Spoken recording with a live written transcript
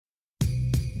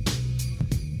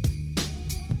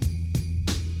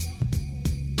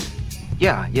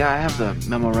Yeah, I have the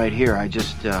memo right here. I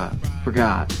just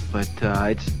forgot, but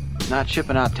it's not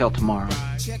shipping out till tomorrow.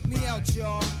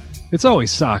 It's always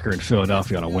soccer in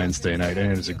Philadelphia on a Wednesday night,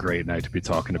 and it is a great night to be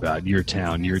talking about your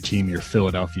town, your team, your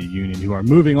Philadelphia Union, who are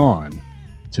moving on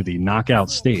to the knockout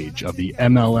stage of the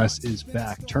MLS is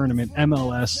Back tournament.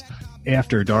 MLS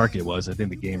After Dark it was. I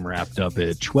think the game wrapped up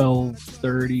at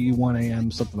 12:30, 1 a.m.,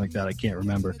 something like that. I can't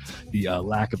remember. The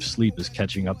lack of sleep is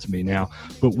catching up to me now.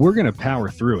 But we're going to power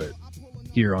through it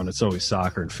here on It's Always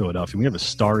Soccer in Philadelphia. We have a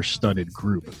star-studded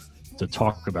group to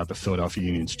talk about the Philadelphia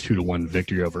Union's 2-1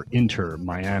 victory over Inter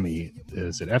Miami.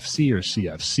 Is it FC or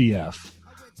CF?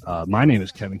 CF. My name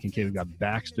is Kevin Kincaid. We've got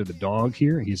Baxter the dog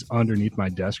here. He's underneath my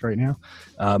desk right now.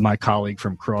 My colleague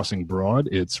from Crossing Broad,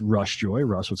 it's Russ Joy.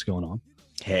 Russ, what's going on?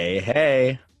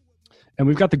 Hey. And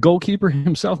we've got the goalkeeper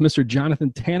himself, Mr.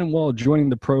 Jonathan Tannenwald, joining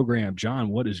the program. John,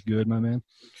 what is good, my man?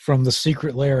 From the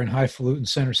secret lair in highfalutin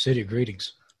Center City,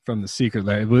 greetings. From the secret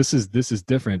lair. Well, this is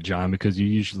different, John, because you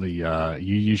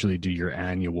usually do your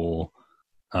annual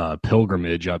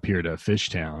pilgrimage up here to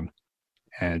Fishtown.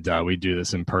 And we do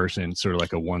this in person, sort of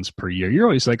like a once per year. You're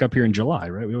always like up here in July,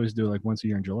 right? We always do it like once a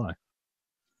year in July.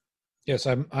 Yes,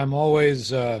 I'm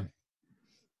always on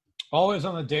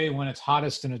the day when it's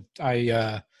hottest, and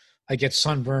I get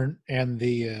sunburned, and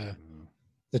the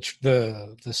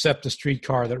SEPTA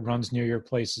streetcar that runs near your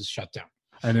place is shut down.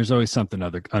 And there's always something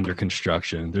under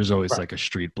construction. There's always like a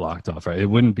street blocked off, right? It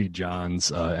wouldn't be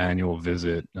John's annual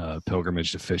visit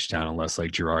pilgrimage to Fishtown unless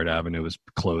like Girard Avenue was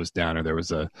closed down, or there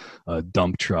was a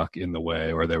dump truck in the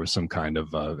way, or there was some kind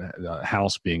of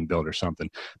house being built or something.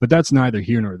 But that's neither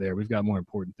here nor there. We've got more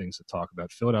important things to talk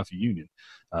about. Philadelphia Union,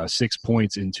 6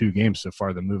 points in 2 games so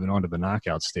far. They're moving on to the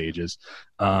knockout stages.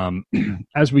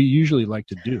 As we usually like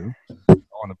to do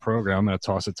on the program, I'm going to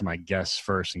toss it to my guests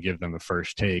first and give them the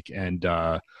first take. And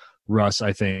Russ,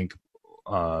 I think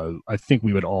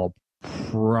we would all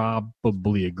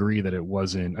probably agree that it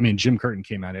wasn't. I mean, Jim Curtin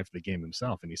came out after the game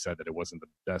himself, and he said that it wasn't the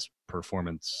best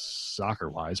performance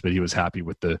soccer-wise, but he was happy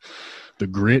with the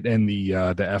grit and the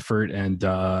effort. And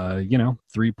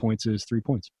 3 points is 3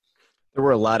 points. There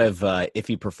were a lot of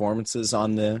iffy performances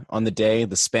on the day.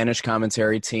 The Spanish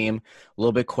commentary team, a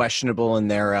little bit questionable in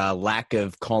their lack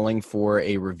of calling for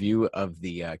a review of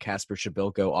the Kasper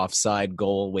Shabilko offside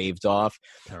goal waved off.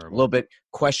 Terrible. A little bit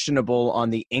questionable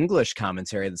on the English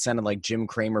commentary that sounded like Jim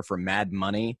Cramer for Mad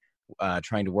Money,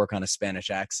 trying to work on a Spanish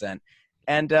accent.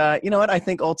 And you know what? I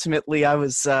think ultimately I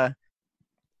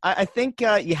think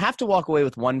you have to walk away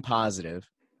with one positive,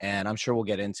 and I'm sure we'll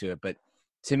get into it, but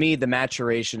to me, the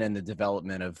maturation and the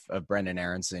development of Brenden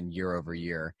Aaronson year over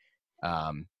year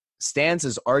stands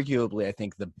as arguably, I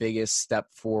think, the biggest step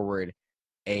forward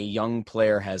a young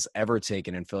player has ever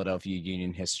taken in Philadelphia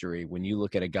Union history. When you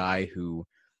look at a guy who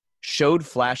showed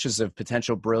flashes of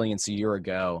potential brilliance a year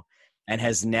ago and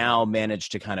has now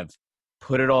managed to kind of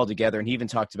put it all together, and he even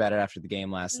talked about it after the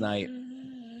game last night,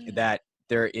 that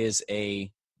there is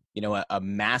a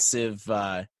massive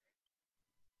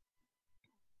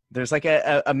there's like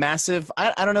a massive,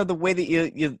 I don't know the way that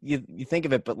you think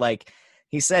of it, but like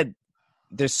he said,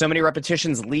 there's so many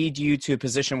repetitions lead you to a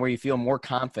position where you feel more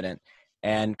confident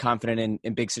in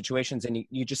big situations, and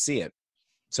you just see it.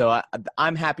 So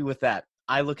I'm happy with that.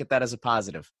 I look at that as a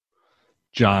positive.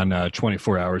 John,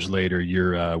 24 hours later,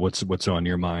 you're what's on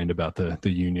your mind about the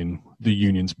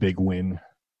Union's big win?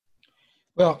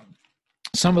 Well,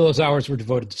 some of those hours were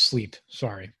devoted to sleep.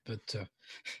 Sorry, but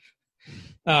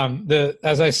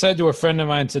as I said to a friend of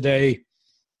mine today,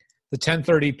 the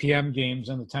 10:30 p.m. games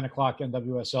and the 10 o'clock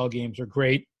NWSL games are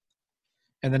great,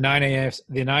 and the 9 a.m.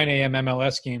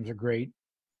 MLS games are great,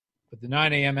 but the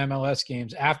 9 a.m. MLS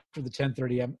games after the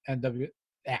 10:30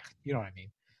 you know what I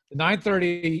mean.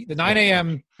 The 9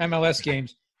 a.m. MLS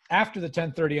games after the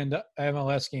 10:30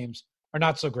 MLS games are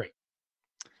not so great.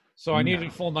 So I needed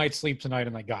a full night's sleep tonight,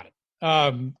 and I got it.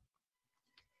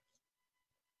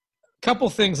 Couple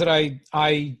things that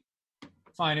I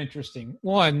find interesting.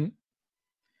 One,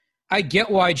 I get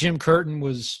why Jim Curtin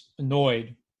was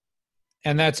annoyed,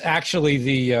 and that's actually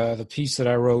the piece that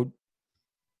I wrote.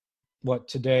 What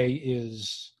today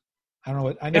is? I don't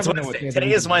know. I never know what day.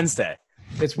 Today is Wednesday.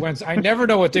 It's Wednesday. I never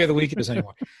know what day of the week it is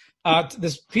anymore.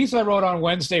 This piece I wrote on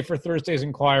Wednesday for Thursday's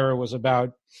Inquirer was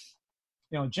about,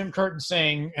 Jim Curtin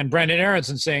saying, and Brenden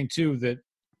Aaronson saying too, that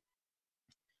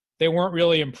they weren't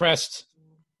really impressed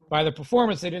by the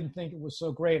performance. They didn't think it was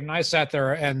so great. And I sat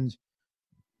there and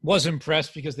was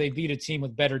impressed because they beat a team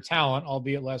with better talent,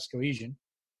 albeit less cohesion.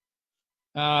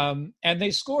 And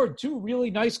they scored 2 really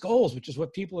nice goals, which is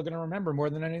what people are going to remember more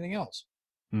than anything else.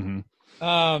 Mm-hmm.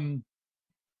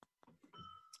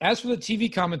 As for the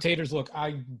TV commentators, look,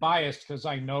 I'm biased because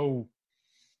I know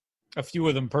a few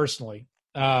of them personally.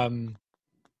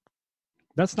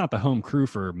 That's not the home crew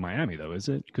for Miami, though, is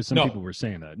it? Because some No. people were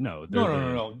saying that. No.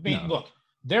 No. I mean, look,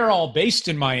 they're all based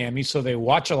in Miami, so they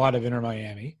watch a lot of Inter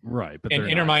Miami. Right. But And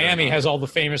Inter Miami has all the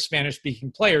famous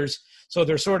Spanish-speaking players, so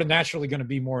they're sort of naturally going to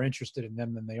be more interested in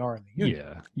them than they are in the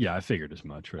Union. Yeah, I figured as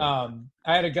much. Right.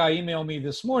 I had a guy email me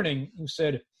this morning who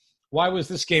said, why was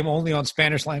this game only on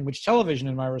Spanish language television?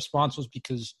 And my response was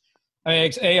because, I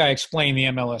explained the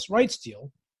MLS rights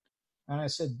deal. And I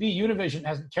said, B, Univision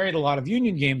hasn't carried a lot of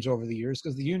Union games over the years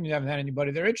because the Union haven't had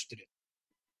anybody they're interested in.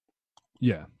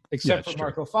 Yeah. Except for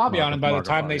Marco Fabian. And by the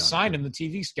time they signed him, the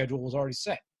TV schedule was already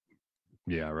set.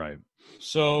 Yeah, right.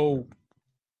 So,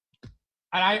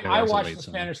 and I watched the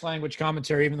Spanish language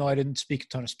commentary, even though I didn't speak a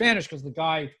ton of Spanish, because the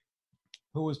guy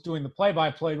who was doing the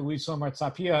play-by-play, Luis Omar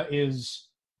Tapia,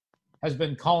 has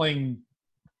been calling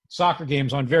soccer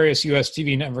games on various U.S.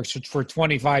 TV networks for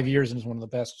 25 years and is one of the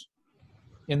best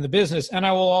in the business. And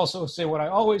I will also say what I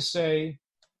always say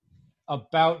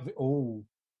about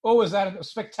is that a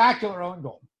spectacular own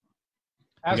goal?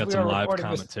 We got some live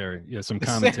commentary. Some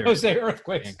commentary. San Jose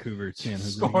Earthquakes Vancouver, San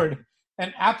Jose scored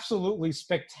an absolutely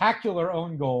spectacular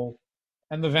own goal,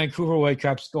 and the Vancouver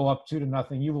Whitecaps go up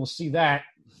 2-0. You will see that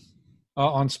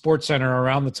on SportsCenter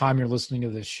around the time you're listening to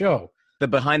this show. The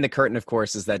behind the curtain, of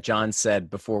course, is that John said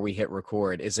before we hit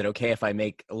record, is it okay if I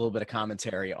make a little bit of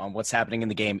commentary on what's happening in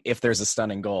the game if there's a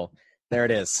stunning goal? There it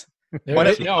is. What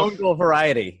is the own goal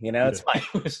variety? It's fine.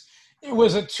 It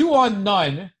was a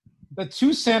 2-on-none. The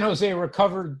two San Jose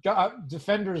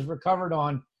defenders recovered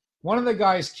on. One of the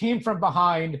guys came from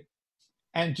behind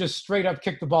and just straight up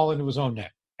kicked the ball into his own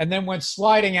net and then went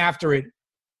sliding after it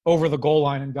over the goal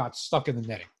line and got stuck in the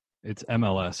netting. It's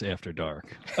MLS After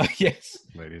Dark. Yes.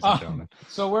 Ladies and gentlemen.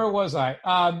 So where was I?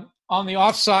 On the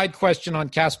offside question on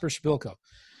Kasper Szpilko.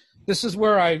 This is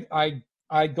where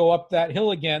I go up that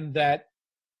hill again, that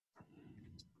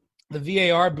the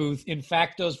VAR booth, in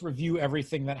fact, does review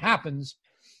everything that happens.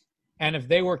 And if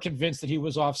they were convinced that he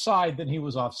was offside, then he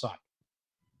was offside.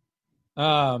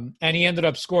 And he ended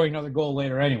up scoring another goal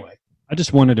later anyway. I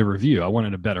just wanted a review. I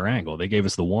wanted a better angle. They gave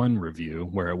us the one review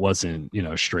where it wasn't,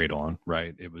 straight on,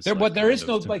 right? It was. But there is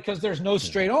no, because there's no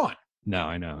straight on. No,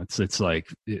 I know. It's like.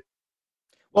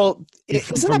 Well,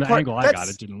 from the angle I got,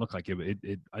 it didn't look like it.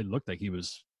 It looked like he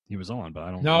was on, but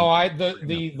I don't. No,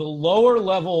 the lower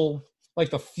level, like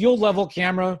the field level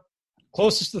camera,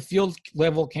 closest to the field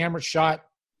level camera shot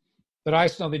that I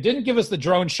saw. They didn't give us the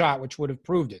drone shot, which would have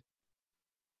proved it.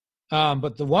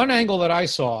 But the one angle that I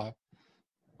saw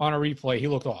on a replay, he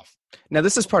looked off. Now,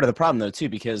 this is part of the problem, though, too,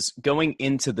 because going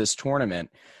into this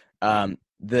tournament,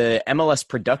 the MLS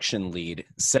production lead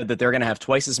said that they're going to have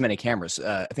twice as many cameras.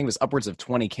 I think it was upwards of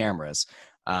 20 cameras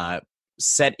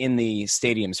set in the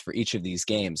stadiums for each of these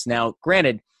games. Now,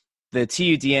 granted, the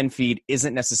TUDN feed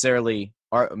isn't necessarily,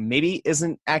 or maybe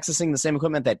isn't accessing the same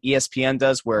equipment that ESPN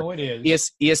does, where it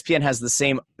is. ESPN has the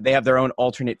same, they have their own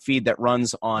alternate feed that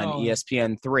runs on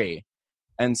ESPN3.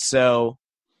 And so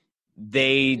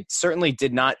they certainly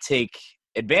did not take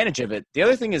advantage of it. The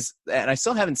other thing is, and I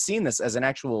still haven't seen this as an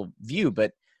actual view,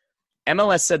 but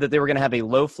MLS said that they were going to have a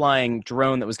low-flying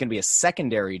drone that was going to be a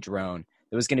secondary drone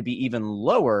that was going to be even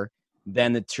lower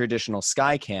than the traditional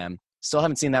Skycam. Still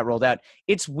haven't seen that rolled out.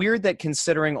 It's weird that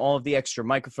considering all of the extra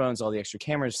microphones, all the extra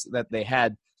cameras that they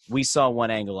had, we saw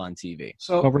one angle on TV.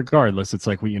 So, well, regardless, it's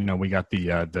like we got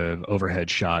the overhead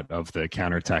shot of the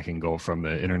counterattacking goal from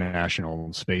the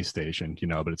International Space Station,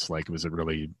 but it's like, was it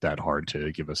really that hard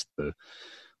to give us the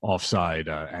offside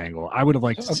angle? I would have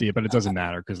liked to see it, but it doesn't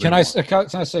matter because. Can I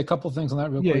say a couple of things on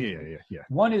that real quick? Yeah.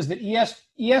 One is that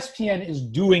ESPN is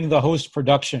doing the host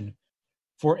production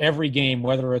for every game,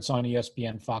 whether it's on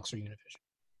ESPN, Fox, or Univision.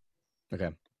 Okay.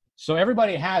 So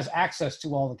everybody has access to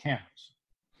all the cameras.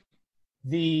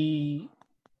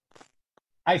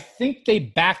 I think they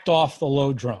backed off the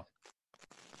low drone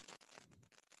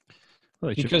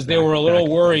because they were a little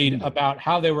worried about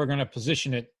how they were going to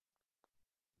position it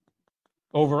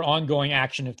over ongoing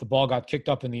action if the ball got kicked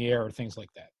up in the air or things like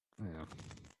that.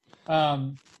 Yeah.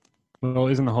 Well,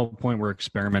 isn't the whole point we're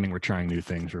experimenting? We're trying new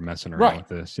things. We're messing around with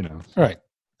this, Right.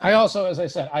 I also, as I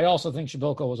said, think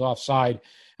Szpilko was offside,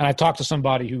 and I talked to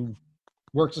somebody who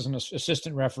works as an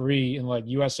assistant referee in like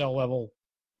USL level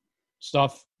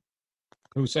stuff,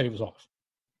 who said he was off.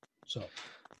 So, all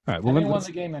right. Well, he won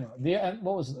the game anyway.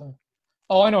 What was the?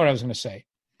 Oh, I know what I was going to say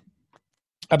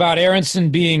about Aaronson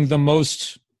being the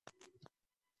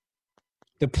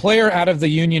player out of the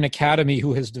Union Academy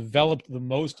who has developed the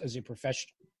most as a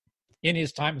professional in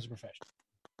his time as a professional.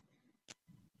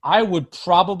 I would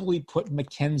probably put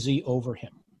McKenzie over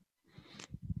him.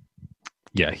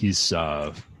 Yeah, he's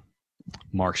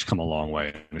Mark's come a long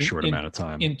way in a short amount of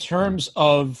time. In terms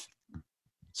of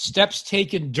steps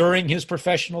taken during his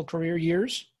professional career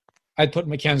years, I'd put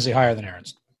McKenzie higher than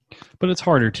Aronson. But it's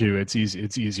harder too. It's easy.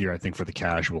 It's easier, I think, for the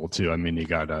casual too. I mean, you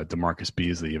got DeMarcus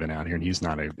Beasley even out here, and he's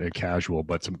not a casual.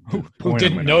 But who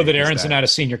didn't know that Aronson had a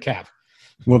senior cap?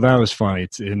 Well, that was funny.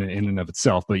 It's in and of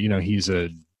itself. But he's a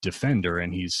defender,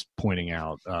 and he's pointing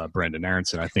out Brendan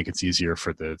Aronson. I think it's easier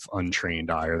for the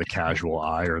untrained eye or the casual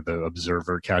eye or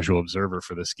the casual observer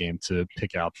for this game to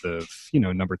pick out the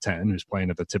number 10 who's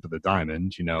playing at the tip of the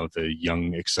diamond. The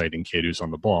young, exciting kid who's on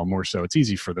the ball. More so, it's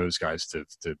easy for those guys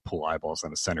to pull eyeballs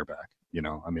on a center back.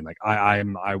 I mean, like I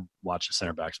watch the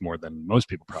center backs more than most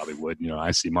people probably would. I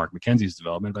see Mark McKenzie's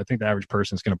development, but I think the average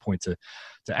person is going to point to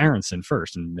Aronson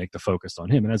first and make the focus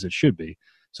on him, and as it should be.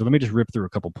 So let me just rip through a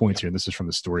couple points here. And this is from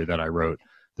the story that I wrote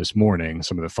this morning.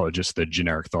 Some of just the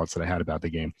generic thoughts that I had about the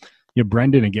game.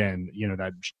 Brendan, again,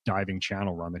 that diving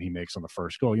channel run that he makes on the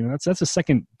first goal, that's the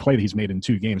second play that he's made in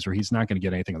 2 games where he's not going to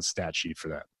get anything on the stat sheet for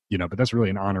that, but that's really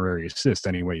an honorary assist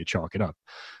any way you chalk it up.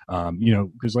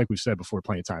 Because like we said before,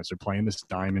 plenty of times, they're playing this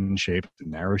diamond shape,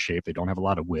 narrow shape. They don't have a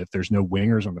lot of width. There's no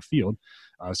wingers on the field.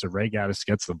 So Ray Gaddis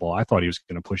gets the ball. I thought he was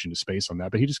going to push into space on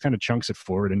that, but he just kind of chunks it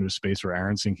forward into a space where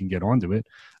Aronson can get onto it.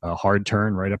 Hard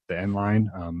turn right up the end line.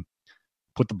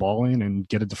 Put the ball in and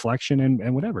get a deflection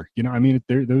and whatever. I mean,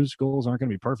 those goals aren't going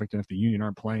to be perfect. And if the Union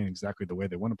aren't playing exactly the way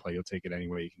they want to play, you'll take it any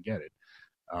way you can get it.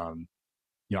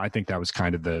 I think that was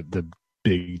kind of the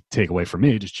big takeaway for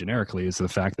me, just generically, is the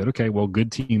fact that, okay, well,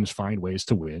 good teams find ways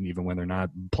to win even when they're not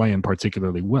playing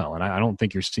particularly well. And I don't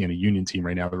think you're seeing a Union team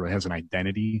right now that really has an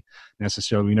identity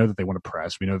necessarily. We know that they want to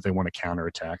press. We know that they want to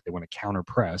counterattack. They want to counter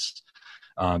press.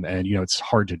 And, it's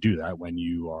hard to do that when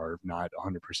you are not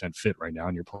 100% fit right now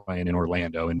and you're playing in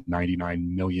Orlando in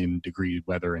 99 million degree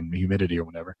weather and humidity or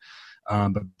whatever.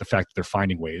 But the fact that they're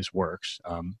finding ways works.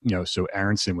 So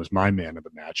Aronson was my man of the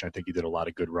match. I think he did a lot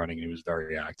of good running and he was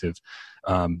very active.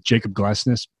 Jacob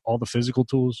Glesnes, all the physical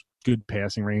tools, good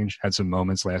passing range, had some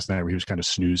moments last night where he was kind of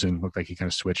snoozing, looked like he kind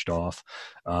of switched off.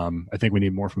 I think we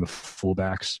need more from the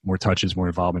fullbacks, more touches, more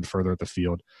involvement further at the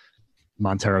field.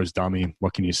 Montero's dummy.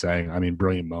 What can you say? I mean,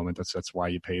 brilliant moment. That's why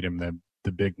you paid him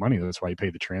the big money. That's why you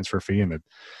paid the transfer fee, and it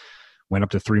went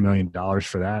up to $3 million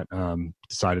for that.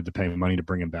 Decided to pay money to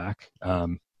bring him back.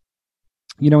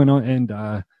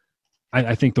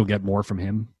 I think they'll get more from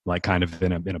him, like kind of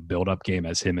in a build-up game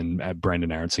as him and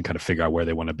Brendan Aronson kind of figure out where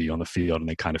they want to be on the field, and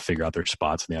they kind of figure out their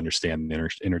spots and they understand the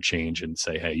interchange and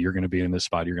say, hey, you're going to be in this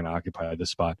spot, you're going to occupy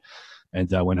this spot. And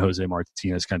when Jose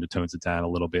Martinez kind of tones it down a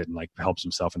little bit and like helps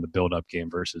himself in the build-up game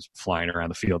versus flying around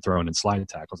the field, throwing in sliding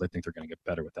tackles, I think they're going to get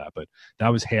better with that. But that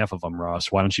was half of them,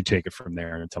 Ross. Why don't you take it from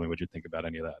there and tell me what you think about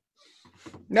any of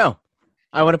that? No,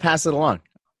 I want to pass it along.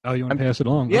 Oh, you want to pass it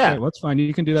along? Yeah. Okay, well, that's fine.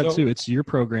 You can do that too. It's your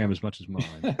program as much as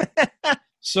mine.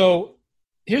 So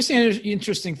here's the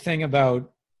interesting thing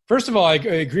about, first of all, I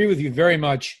agree with you very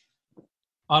much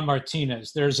on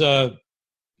Martinez. There's a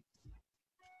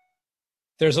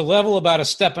level about a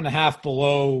step and a half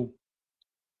below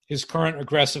his current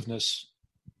aggressiveness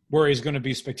where he's going to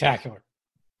be spectacular.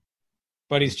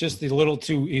 But he's just a little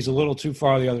too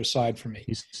far the other side for me.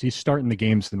 He's starting the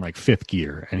games in like 5th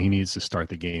gear, and he needs to start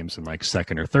the games in like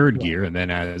 2nd or 3rd gear. And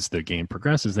then as the game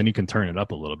progresses, then you can turn it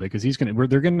up a little bit because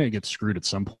they're going to get screwed at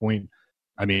some point.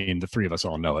 I mean, the three of us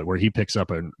all know it, where he picks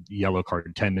up a yellow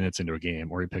card 10 minutes into a game,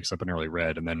 or he picks up an early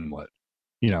red, and then what?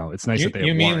 It's nice that they.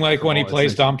 You mean like when he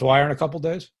plays Dom Dwyer in a couple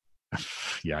days?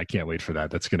 Yeah, I can't wait for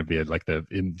that. That's going to be like the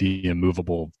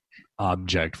immovable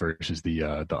object versus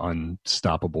the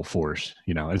unstoppable force.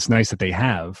 It's nice that they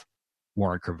have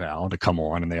Warren Creavalle to come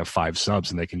on, and they have 5 subs,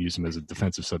 and they can use him as a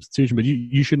defensive substitution. But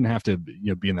you shouldn't have to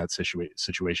be in that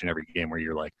situation every game where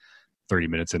you're like 30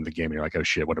 minutes into the game and you're like, oh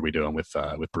shit, what are we doing with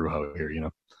Brujo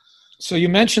here? So you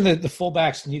mentioned that the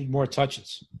fullbacks needed more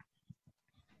touches.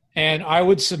 And I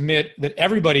would submit that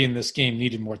everybody in this game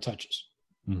needed more touches.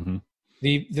 Mm-hmm.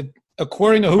 The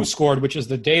according to Who Scored, which is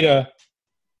the data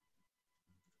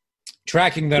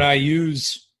tracking that I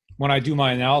use when I do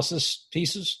my analysis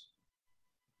pieces,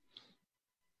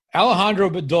 Alejandro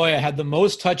Bedoya had the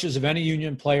most touches of any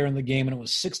Union player in the game, and it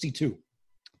was 62.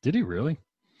 Did he really?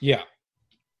 Yeah.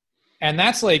 And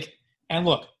that's like – and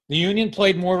look, the Union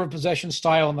played more of a possession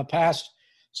style in the past,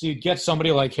 so you'd get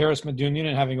somebody like Harris Medunian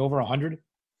and having over 100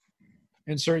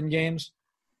 in certain games.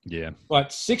 Yeah.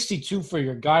 But 62 for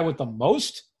your guy with the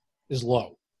most is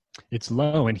low. It's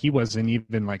low, and he wasn't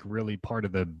even like really part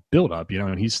of the build-up,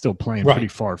 and he's still playing pretty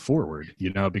far forward,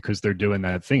 because they're doing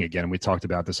that thing again. We talked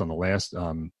about this on the last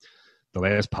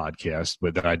podcast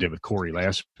that I did with Corey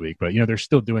last week. But they're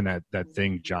still doing that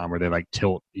thing, John, where they like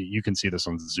tilt. You can see this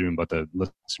on Zoom, but the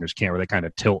listeners can't. Where they kind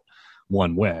of tilt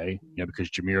one way, because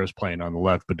Jamiro's playing on the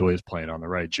left, Bedoya's playing on the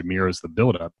right. Jamiro's the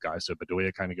build-up guy, so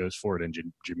Bedoya kind of goes forward, and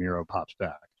Jamiro pops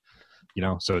back.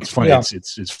 So it's funny. Yeah.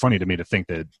 It's funny to me to think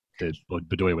that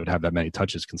Bedoya would have that many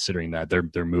touches, considering that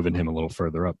they're moving him a little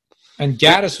further up. And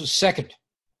Gaddis was second.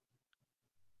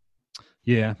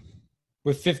 Yeah.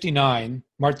 With 59.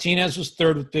 Martinez was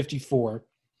third with 54.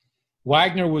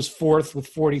 Wagner was fourth with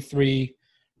 43.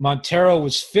 Montero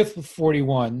was fifth with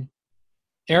 41.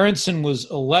 Aronson was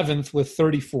 11th with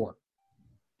 34.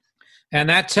 And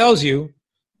that tells you,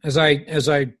 as I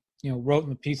wrote in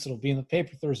the piece that'll be in the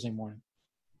paper Thursday morning,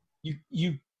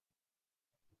 you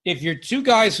if your two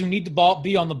guys who need to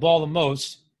be on the ball the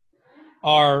most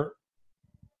are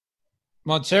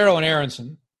Montero and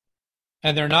Aronson,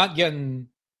 and they're not getting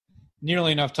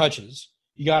nearly enough touches,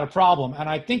 you got a problem. And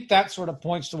I think that sort of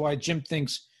points to why Jim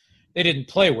thinks they didn't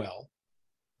play well,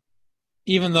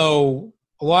 even though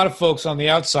a lot of folks on the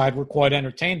outside were quite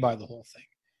entertained by the whole thing.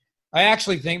 I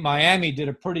actually think Miami did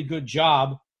a pretty good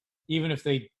job, even if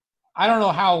I don't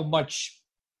know how much,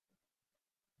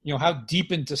 how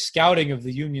deep into scouting of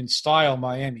the Union style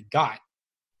Miami got.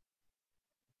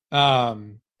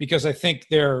 Because I think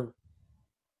they're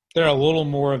a little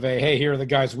more of a, hey, here are the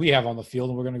guys we have on the field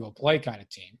and we're going to go play kind of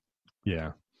team.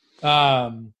 Yeah.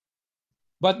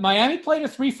 But Miami played a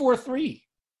 3-4-3,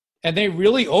 and they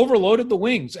really overloaded the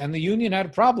wings, and the Union had a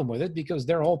problem with it because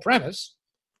their whole premise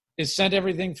is send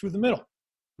everything through the middle.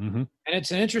 Mm-hmm. And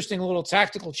it's an interesting little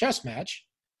tactical chess match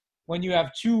when you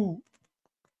have two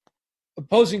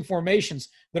opposing formations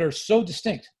that are so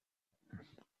distinct.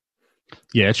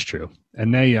 Yeah, it's true.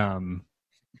 And they,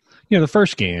 the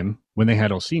first game when they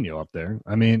had Ilsinho up there,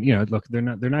 I mean, look, they're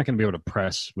not going to be able to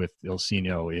press with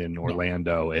Ilsinho in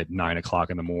Orlando at 9:00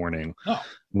 in the morning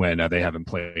when they haven't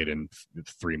played in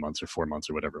 3 months or 4 months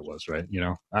or whatever it was, right?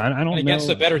 I don't know. Against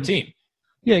a better team.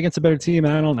 Yeah, against a better team.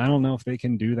 I don't know if they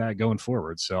can do that going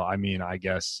forward. So, I mean, I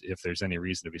guess if there's any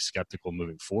reason to be skeptical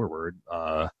moving forward,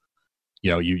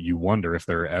 you wonder if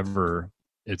they're ever.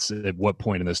 It's at what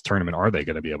point in this tournament are they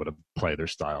going to be able to play their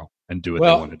style and do what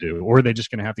they want to do, or are they just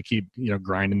going to have to keep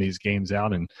grinding these games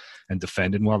out and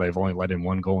defending? Well, they've only let in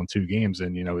 1 goal in 2 games,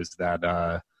 and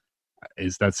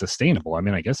is that sustainable? I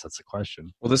mean, I guess that's the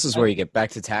question. Well, this is where you get back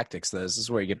to tactics. This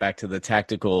is where you get back to the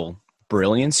tactical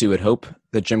brilliance you would hope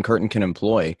that Jim Curtin can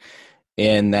employ,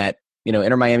 in that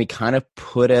Inter Miami kind of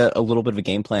put a little bit of a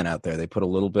game plan out there. They put a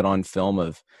little bit on film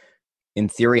of, in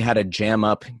theory, how to jam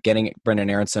up getting Brendan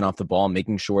Aronson off the ball,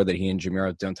 making sure that he and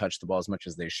Jamiro don't touch the ball as much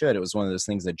as they should. It was one of those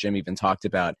things that Jim even talked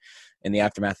about in the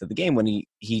aftermath of the game when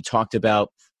he talked about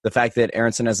the fact that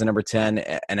Aronson has a number 10,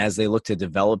 and as they look to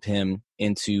develop him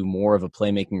into more of a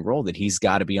playmaking role, that he's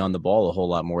got to be on the ball a whole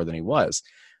lot more than he was.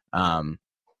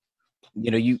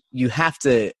 You have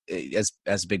to, as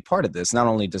a big part of this, not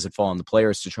only does it fall on the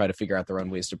players to try to figure out their own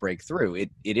ways to break through,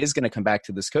 it is going to come back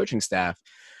to this coaching staff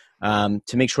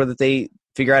to make sure that they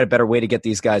figure out a better way to get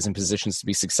these guys in positions to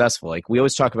be successful. Like, we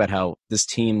always talk about how this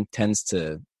team tends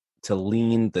to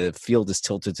lean, the field is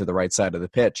tilted to the right side of the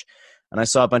pitch. And I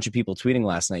saw a bunch of people tweeting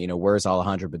last night, where's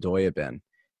Alejandro Bedoya been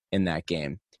in that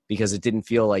game? Because it didn't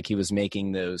feel like he was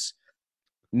making those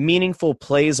meaningful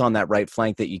plays on that right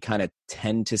flank that you kind of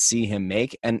tend to see him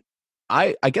make. And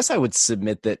I guess I would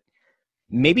submit that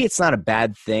maybe it's not a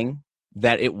bad thing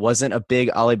that it wasn't a big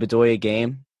Ale Bedoya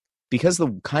game, because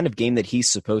the kind of game that he's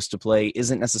supposed to play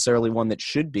isn't necessarily one that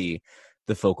should be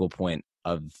the focal point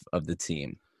of the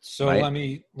team. So right?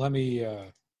 let me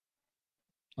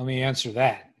answer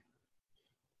that.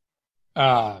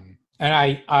 And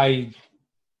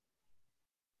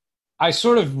I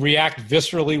sort of react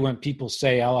viscerally when people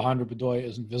say Alejandro Bedoya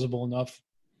isn't visible enough,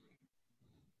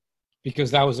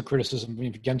 because that was a criticism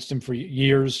against him for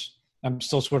years. I'm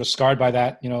still sort of scarred by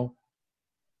that,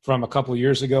 from a couple of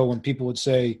years ago when people would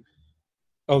say,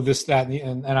 oh, this, that,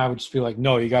 and I would just be like,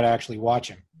 no, you got to actually watch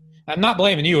him. I'm not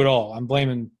blaming you at all. I'm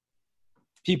blaming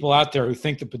people out there who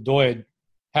think that Bedoya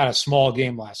had a small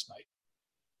game last night.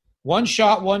 1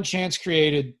 shot, 1 chance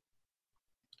created,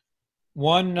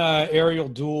 1 aerial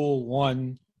duel,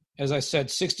 1, as I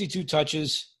said, 62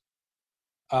 touches.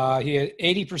 He had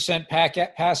 80%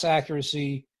 pass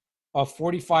accuracy of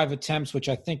 45 attempts, which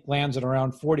I think lands at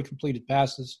around 40 completed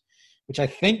passes, which I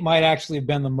think might actually have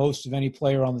been the most of any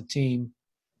player on the team.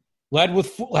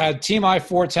 Had team high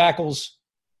 4 tackles,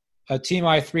 team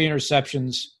high 3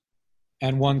 interceptions,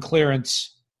 and 1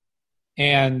 clearance.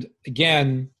 And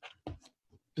again,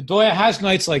 Bedoya has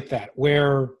nights like that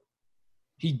where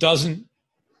he doesn't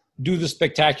do the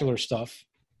spectacular stuff.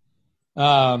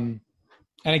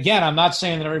 And again, I'm not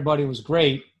saying that everybody was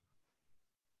great.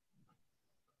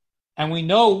 And we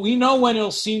know when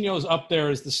Ilsinho's up there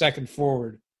as the second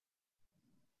forward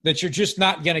that you're just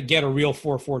not going to get a real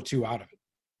 4-4-2 out of it.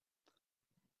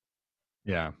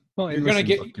 Yeah. Well, you're going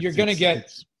to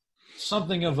get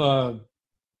something of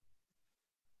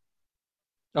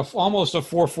almost a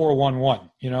 4-4-1-1,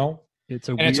 you know? It's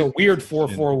a weird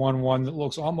 4-4-1-1 that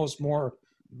looks almost more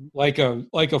like a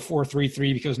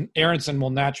 4-3-3 because Aronson will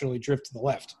naturally drift to the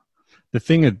left. The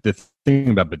thing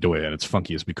about Bedoya, and it's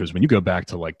funky, is because when you go back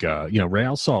to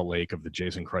Real Salt Lake of the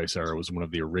Jason Kreis era was one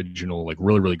of the original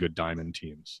really, really good diamond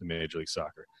teams in Major League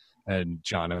Soccer. And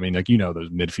John, I mean, those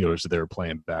midfielders that they were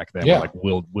playing back then were like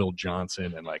Will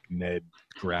Johnson and like Ned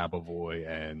Grabavoy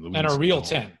and Luis and a real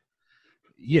 10.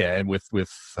 Yeah, and with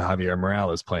Javier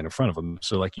Morales playing in front of him,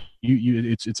 so like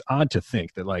it's odd to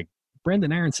think that like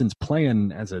Brendan Aronson's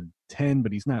playing as a 10,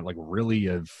 but he's not like really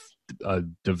a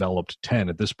developed 10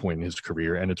 at this point in his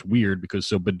career, and it's weird because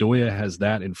so Bedoya has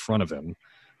that in front of him.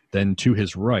 Then to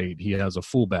his right, he has a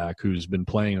fullback who's been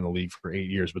playing in the league for 8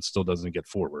 years, but still doesn't get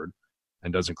forward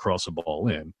and doesn't cross a ball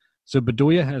in. So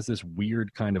Bedoya has this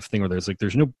weird kind of thing where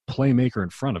there's no playmaker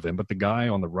in front of him, but the guy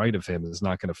on the right of him is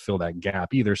not going to fill that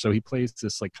gap either. So he plays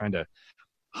this like kind of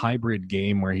hybrid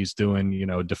game where he's doing,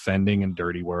 defending and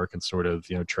dirty work and sort of,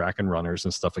 tracking runners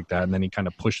and stuff like that. And then he kind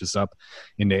of pushes up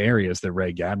into areas that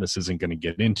Ray Gadnis isn't going to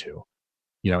get into.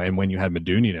 And when you had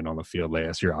Medunjanin on the field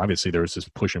last year, obviously there was this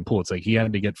push and pull. It's like he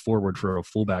had to get forward for a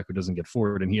fullback who doesn't get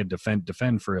forward, and he had to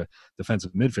defend for a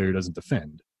defensive midfielder who doesn't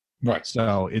defend. Right.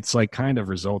 So it's like kind of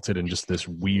resulted in just this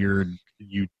weird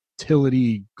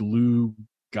utility glue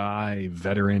guy,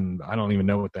 veteran. I don't even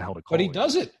know what the hell to call it. But he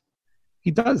does it.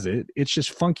 He does it. It's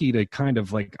just funky to kind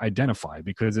of like identify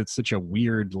because it's such a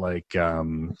weird like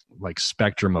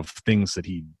spectrum of things that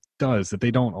he does that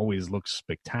they don't always look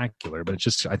spectacular. But it's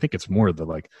just I think it's more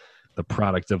the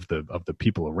product of the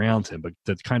people around him. But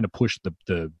to kind of push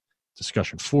the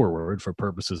discussion forward for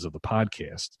purposes of the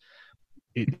podcast.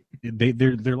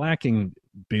 They're lacking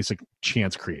basic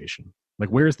chance creation. Like,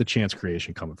 where's the chance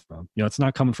creation coming from? It's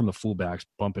not coming from the fullbacks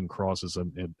bumping crosses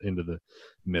into the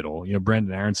middle.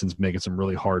 Brendan Aronson's making some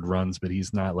really hard runs, but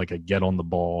he's not like a get on the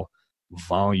ball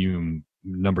volume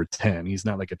number 10. He's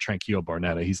not like a Tranquillo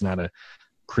Barnetta. He's not a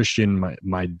Christian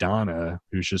Maidana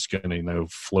who's just going to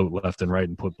float left and right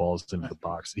and put balls into the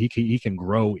box. He can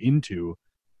grow into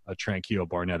a Tranquillo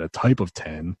Barnetta type of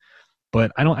 10,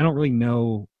 but I don't really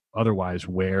know. Otherwise,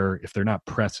 where if they're not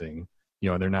pressing,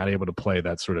 they're not able to play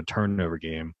that sort of turnover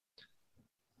game.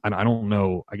 And I don't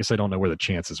know. I guess I don't know where the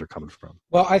chances are coming from.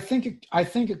 Well, I think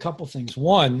a couple things.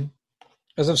 One,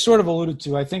 as I've sort of alluded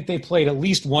to, I think they played at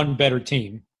least one better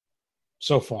team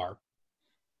so far.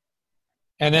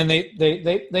 And then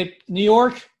they New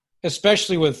York,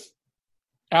 especially with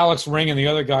Alex Ring and the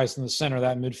other guys in the center of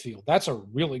that midfield, that's a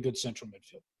really good central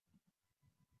midfield.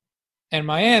 And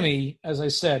Miami, as I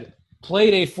said,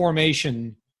 played a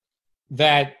formation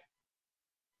that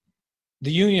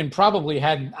the Union probably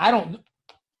hadn't.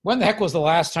 When the heck was the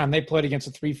last time they played against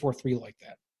a 3-4-3 like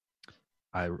that?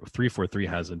 3-4-3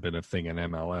 hasn't been a thing in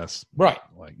MLS. Right.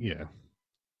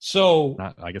 So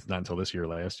I guess not until this year,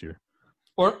 last year.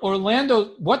 Or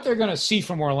Orlando, what they're going to see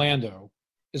from Orlando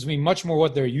is going to be much more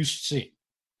what they're used to seeing.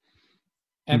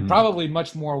 And probably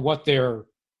much more what they're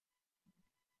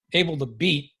able to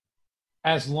beat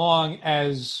as long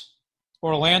as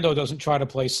Orlando doesn't try to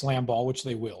play slam ball, which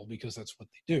they will because that's what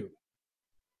they do.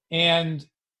 And,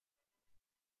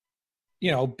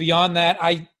 beyond that,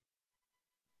 I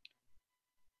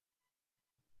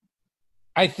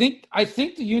think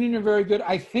the Union are very good.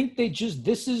 I think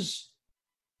this is,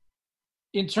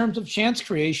 in terms of chance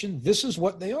creation, this is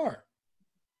what they are.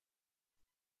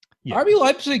 Yeah. RB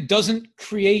Leipzig doesn't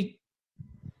create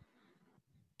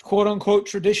quote unquote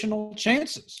traditional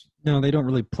chances. No, they don't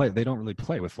really play. They don't really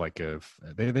play with like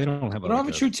they don't have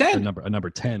a true 10, a number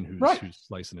 10 who's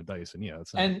slicing the dice, and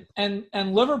it's not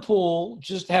and Liverpool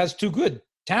just has too good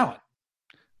talent.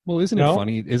 Well, isn't it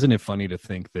funny? Isn't it funny to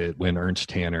think that when Ernst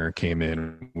Tanner came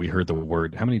in, we heard the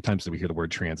word. How many times did we hear the word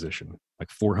transition?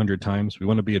 Like 400 times. We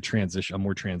want to be a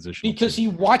more transitional. Because he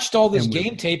watched all this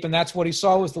game tape, and that's what he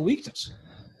saw was the weakness.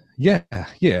 Yeah.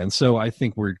 And so I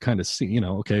think we're kind of seeing,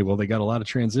 okay, well, they got a lot of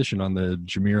transition on the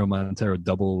Jamiro Montero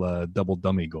double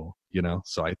dummy goal,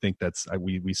 So I think that's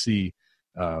we see,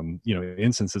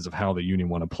 instances of how the Union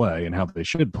want to play and how they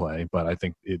should play. But I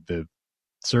think the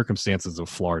circumstances of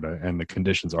Florida and the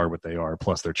conditions are what they are.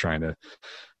 Plus, they're trying to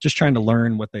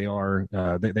learn what they are.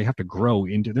 They have to grow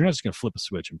into. They're not just going to flip a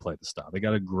switch and play the stop. They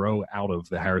got to grow out of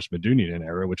the Harris Medunjanin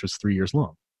era, which was 3 years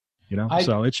long.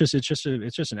 So it's just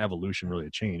an evolution, really,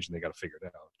 a change, and they got to figure it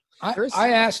out. I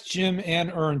asked Jim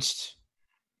and Ernst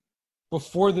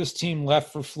before this team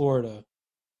left for Florida.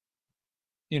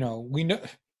 We know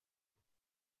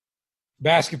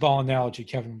basketball analogy.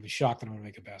 Kevin would be shocked that I'm going to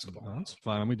make a basketball. No, that's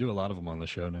fine. We do a lot of them on the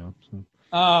show now. So.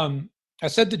 I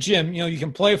said to Jim, you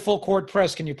can play a full court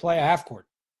press. Can you play a half court?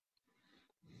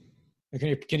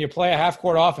 Can you play a half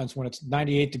court offense when it's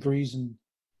 98 degrees and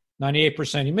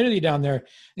 98% humidity down there? And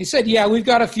he said, yeah, we've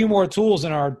got a few more tools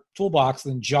in our toolbox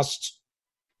than just,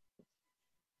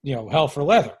 hell for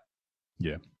leather.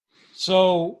 Yeah.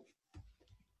 So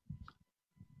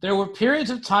there were periods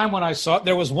of time when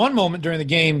there was one moment during the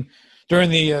game, during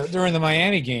the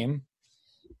Miami game,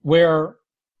 where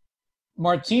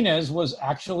Martinez was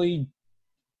actually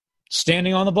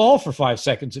standing on the ball for 5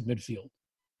 seconds at midfield.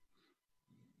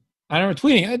 I remember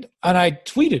tweeting it, and I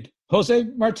tweeted, Jose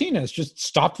Martinez just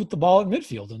stopped with the ball at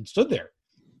midfield and stood there.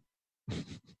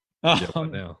 What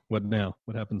now?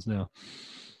 What happens now?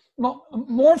 Well,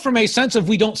 more from a sense of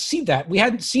we don't see that. We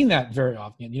hadn't seen that very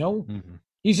often, Mm-hmm.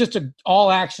 He's just an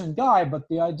all-action guy, but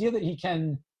the idea that he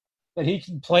can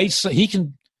play, so he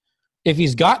can, if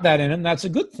he's got that in him, that's a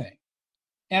good thing.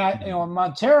 And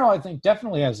Montero, I think,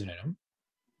 definitely has it in him.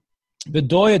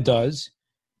 Bedoya does.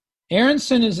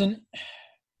 Aronson isn't.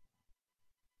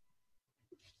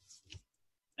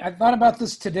 I thought about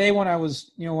this today when I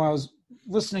was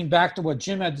listening back to what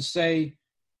Jim had to say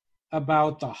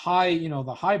about the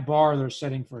high bar they're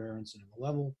setting for Aronson, the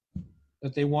level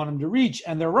that they want him to reach,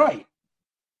 and they're right.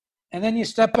 And then you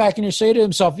step back and you say to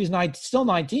himself, he's still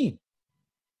 19.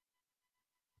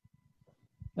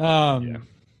 Yeah.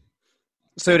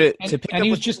 So to pick and up he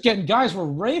was just getting, guys were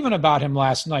raving about him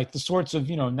last night, the sorts of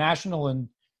national and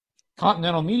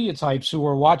continental media types who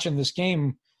were watching this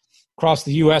game across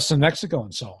the U.S. and Mexico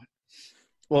and so on.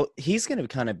 Well, he's going to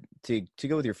kind of to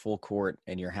go with your full court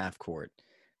and your half court.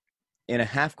 In a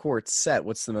half court set,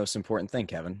 what's the most important thing,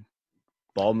 Kevin?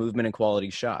 Ball movement and quality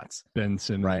shots. Ben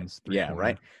Simmons. Right. Yeah,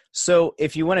 right. So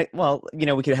if you want to,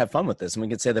 we could have fun with this, and we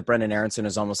could say that Brendan Aronson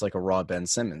is almost like a raw Ben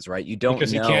Simmons, right? You don't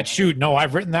because know. He can't shoot. No,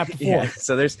 I've written that before. Yeah,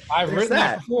 so I've written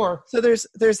that before. So there's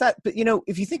that. But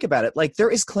if you think about it, like there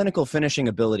is clinical finishing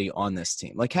ability on this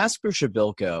team. Like Kasper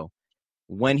Shabilko,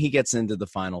 when he gets into the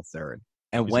final third,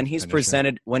 and when he's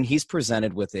presented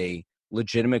with a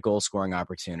legitimate goal scoring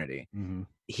opportunity, mm-hmm.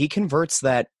 he converts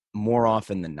that more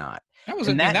often than not. That was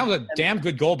a damn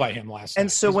good goal by him last night.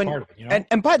 And so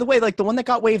and by the way, like the one that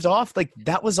got waved off, like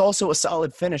that was also a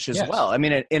solid finish as well. I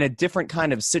mean, in a different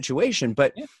kind of situation,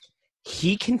 but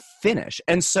he can finish.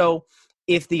 And so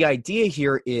if the idea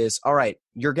here is, all right,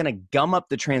 you're going to gum up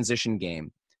the transition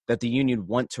game that the Union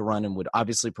want to run and would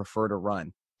obviously prefer to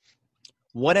run,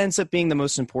 what ends up being the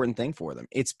most important thing for them?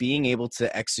 It's being able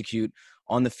to execute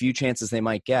on the few chances they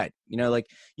might get. Like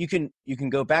you can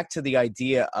go back to the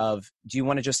idea of, do you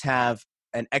want to just have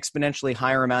an exponentially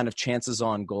higher amount of chances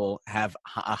on goal, have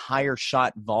a higher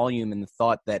shot volume in the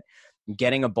thought that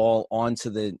getting a ball onto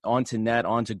net,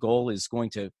 onto goal is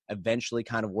going to eventually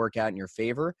kind of work out in your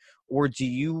favor? Or do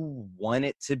you want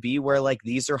it to be where like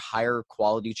these are higher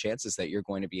quality chances that you're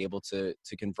going to be able to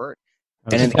convert?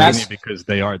 And that's because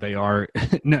they are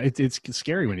no, it's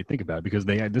scary when you think about it, because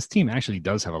this team actually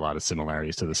does have a lot of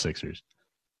similarities to the Sixers.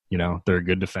 They're a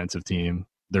good defensive team.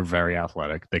 They're very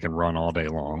athletic. They can run all day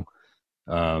long.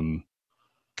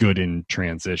 Good in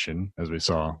transition, as we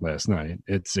saw last night.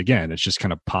 It's just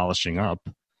kind of polishing up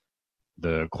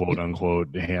the quote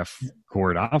unquote half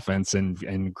court offense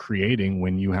and creating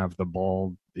when you have the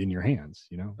ball in your hands,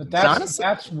 But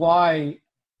that's why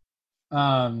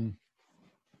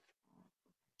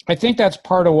I think that's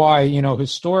part of why,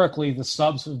 historically the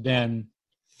subs have been,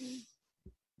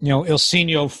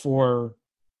 Ilsinho for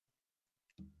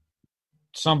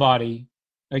somebody,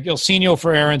 like Ilsinho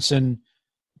for Aronson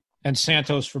and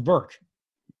Santos for Burke.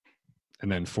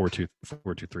 And then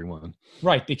 4-2-3-1.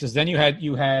 Right, because then you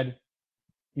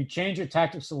change your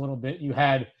tactics a little bit. You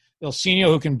had Ilsinho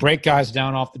who can break guys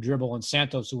down off the dribble and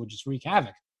Santos who would just wreak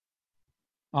havoc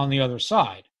on the other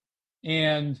side.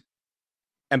 And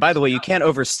by the way, you can't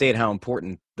overstate how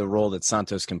important the role that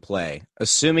Santos can play,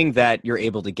 assuming that you're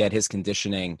able to get his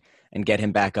conditioning and get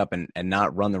him back up and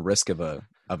not run the risk of a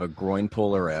groin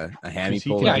pull or a hammy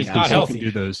pull. He's not healthy.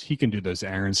 He can do those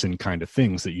Aronson kind of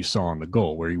things that you saw on the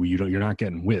goal, where you're not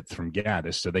getting width from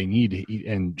Gaddis. So they need,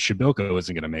 and Shabilko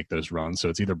isn't going to make those runs. So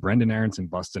it's either Brendan Aronson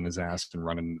busting his ass and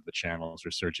running into the channels, or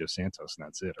Sergio Santos, and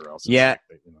that's it. Or else,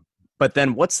 But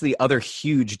then what's the other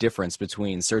huge difference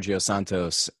between Sergio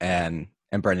Santos and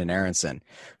Brendan Aronson?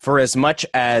 For as much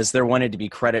as there wanted to be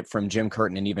credit from Jim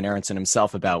Curtin and even Aronson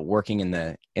himself about working in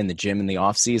the gym in the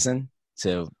off season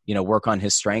to work on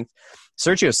his strength,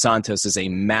 Sergio Santos is a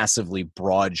massively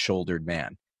broad-shouldered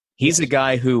man. He's a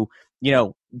guy who,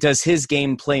 does his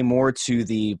game play more to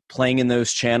the playing in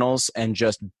those channels and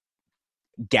just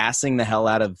gassing the hell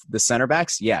out of the center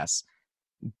backs? Yes.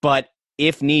 But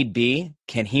if need be,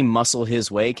 can he muscle his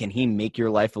way? Can he make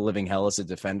your life a living hell as a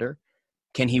defender?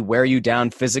 Can he wear you down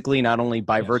physically, not only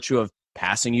by virtue of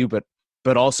passing you,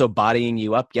 but also bodying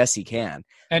you up? Yes, he can.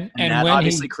 And that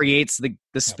obviously creates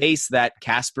the space that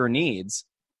Casper needs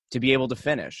to be able to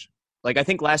finish. Like, I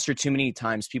think last year too many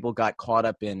times people got caught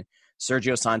up in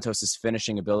Sergio Santos's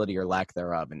finishing ability or lack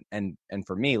thereof. And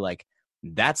for me, like,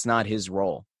 that's not his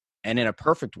role. And in a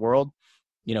perfect world,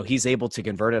 he's able to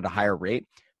convert at a higher rate.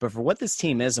 But for what this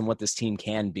team is and what this team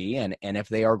can be, and if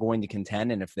they are going to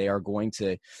contend and if they are going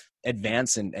to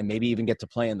advance and maybe even get to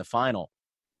play in the final,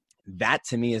 that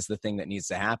to me is the thing that needs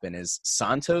to happen, is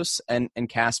Santos and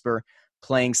Casper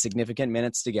playing significant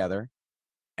minutes together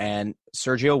and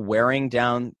Sergio wearing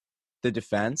down the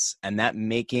defense, and that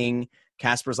making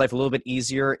Casper's life a little bit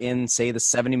easier in, say, the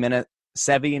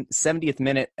 70th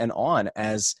minute and on,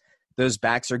 as those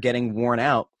backs are getting worn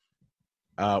out,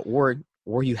 or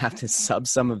you have to sub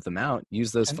some of them out,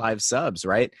 use those 5 subs,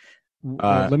 right?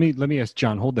 Let me ask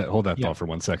John. Hold that thought for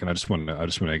 1 second. I just want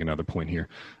to make another point here.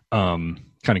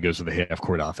 Kind of goes with the half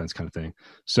court offense kind of thing.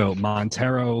 So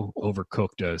Montero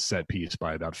overcooked a set piece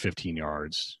by about 15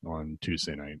 yards on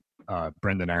Tuesday night.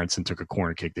 Brendan Aronson took a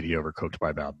corner kick that he overcooked by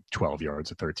about 12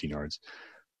 yards or 13 yards.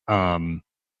 I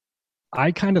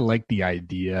kind of like the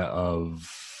idea of,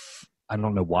 I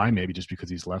don't know why, maybe just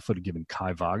because he's left-footed, giving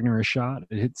Kai Wagner a shot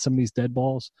to hit some of these dead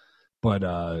balls. But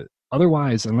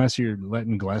otherwise, unless you're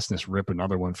letting Glesnes rip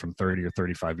another one from 30 or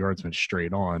 35 yards and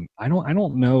straight on, I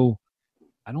don't know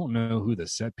who the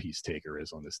set piece taker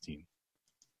is on this team.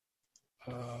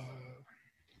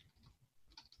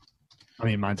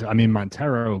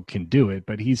 Montero can do it,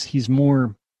 but he's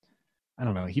more, I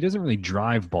don't know. He doesn't really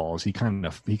drive balls. He kind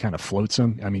of floats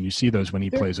them. I mean, you see those when he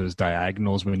plays those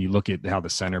diagonals. When you look at how the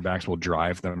center backs will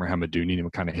drive them, or how Meduni will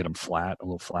kind of hit them flat, a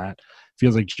little flat.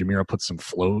 Feels like Jamiro puts some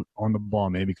float on the ball,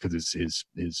 maybe because his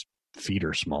feet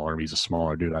are smaller. He's a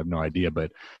smaller dude. I have no idea,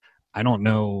 but I don't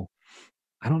know.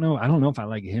 I don't know if I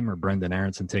like him or Brendan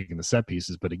Aronson taking the set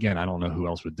pieces. But again, I don't know who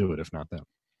else would do it if not them.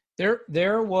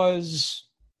 There was,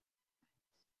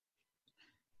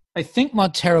 I think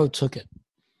Montero took it.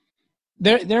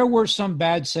 There were some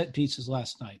bad set pieces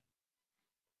last night.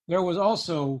 There was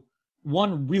also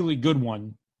one really good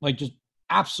one, like just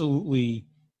absolutely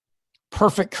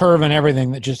perfect curve and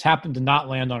everything, that just happened to not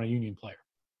land on a Union player.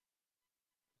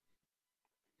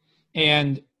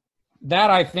 And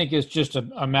that, I think, is just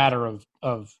a matter of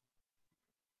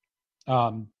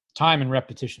time and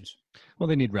repetitions. Well,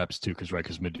 they need reps too,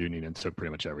 because Meduni took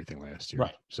pretty much everything last year.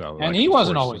 Right. So, and he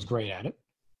wasn't always great at it.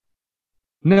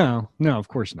 No, of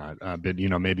course not. But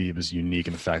maybe it was unique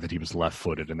in the fact that he was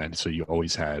left-footed, and then so you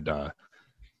always had, a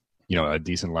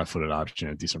decent left-footed option,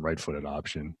 a decent right-footed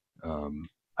option.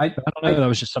 I don't know. That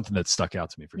was just something that stuck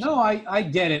out to me. I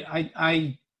get it.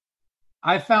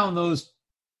 I found those.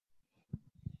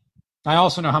 I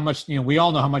also know how much we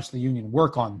all know how much the Union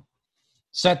work on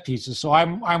set pieces. So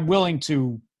I'm willing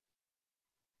to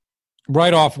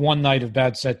write off one night of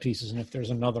bad set pieces, and if there's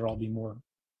another, I'll be more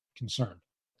concerned.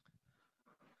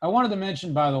 I wanted to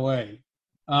mention, by the way,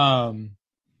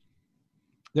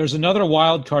 there's another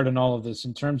wild card in all of this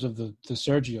in terms of the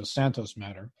Sergio Santos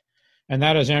matter, and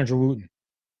that is Andrew Wooten.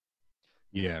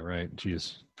 Yeah, right.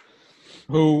 Jeez.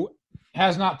 Who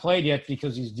has not played yet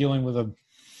because he's dealing with a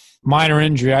minor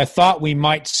injury. I thought we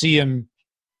might see him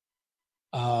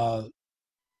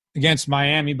against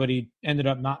Miami, but he ended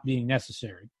up not being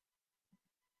necessary.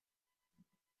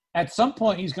 At some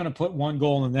point, he's going to put 1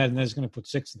 goal in the net, and then he's going to put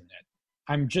 6 in the net.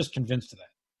 I'm just convinced of that.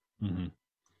 Mm-hmm.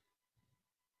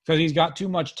 Because he's got too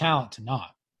much talent to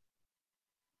not.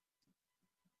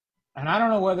 And I don't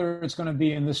know whether it's going to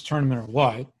be in this tournament or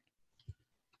what.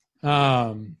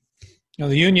 The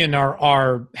Union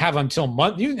have until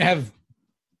Monday. You have,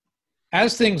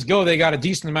 as things go, they got a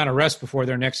decent amount of rest before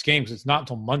their next game, because it's not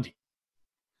until Monday.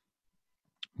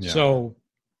 Yeah. So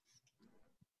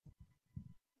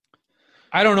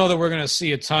I don't know that we're going to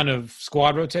see a ton of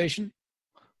squad rotation.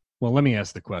 Well, let me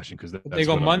ask the question, because they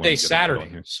go Monday,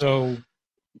 Saturday. So,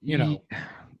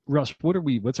 Russ,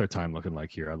 what's our time looking like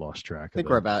here? I lost track. I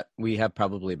think we have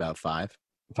probably about 5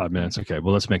 minutes. Okay.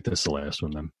 Well, let's make this the last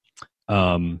one then.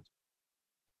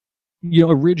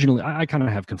 Originally I kind of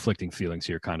have conflicting feelings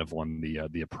here kind of on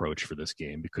the approach for this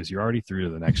game, because you're already through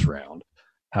to the next round.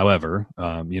 However,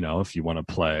 if you want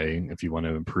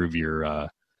to improve your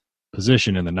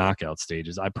position in the knockout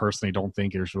stages. I personally don't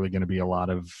think there's really going to be a lot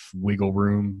of wiggle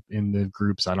room in the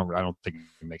groups. I don't think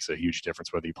it makes a huge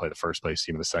difference whether you play the first place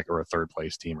team or the second or a third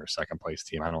place team or second place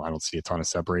team. I don't see a ton of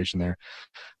separation there.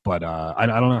 But I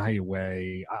don't know how you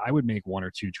weigh. I would make one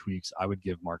or two tweaks. I would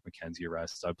give Mark McKenzie a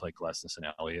rest. I'd play Glesnes and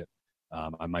Elliott.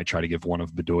 I might try to give one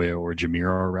of Bedoya or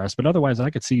Jamiro a rest, but otherwise I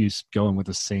could see you going with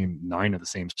the same 9 of the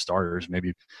same starters.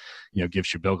 Maybe, give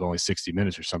Shabilka only 60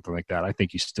 minutes or something like that. I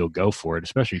think you still go for it,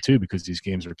 especially too, because these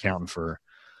games are counting for,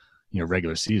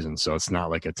 regular season. So it's not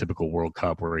like a typical World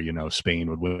Cup where, Spain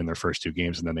would win their first 2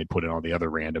 games and then they'd put in all the other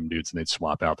random dudes and they'd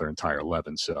swap out their entire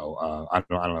 11. So I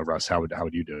don't know, Russ, how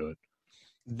would you do it?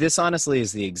 This honestly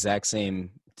is the exact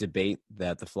same debate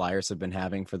that the Flyers have been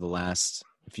having for the last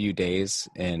few days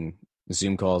in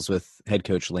Zoom calls with head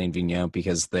coach Lane Vigneault,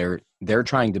 because they're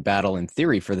trying to battle in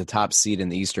theory for the top seed in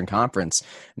the Eastern Conference,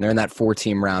 and they're in that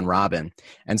 4-team round robin.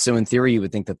 And so in theory, you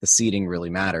would think that the seeding really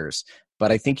matters,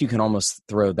 but I think you can almost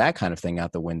throw that kind of thing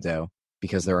out the window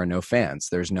because there are no fans.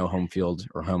 There's no home field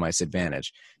or home ice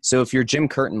advantage. So if you're Jim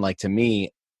Curtin, like, to me,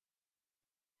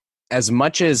 as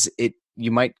much as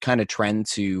you might kind of trend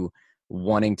to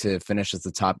wanting to finish as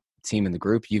the top team in the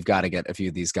group, you've got to get a few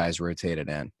of these guys rotated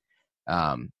in.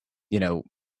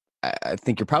 I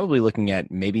think you're probably looking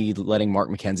at maybe letting Mark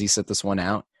McKenzie sit this one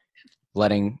out,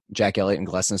 letting Jack Elliott and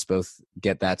Glesnes both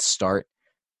get that start.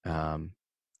 And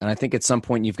I think at some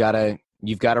point you've got to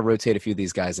rotate a few of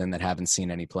these guys in that haven't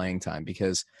seen any playing time,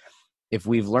 because if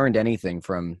we've learned anything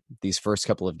from these first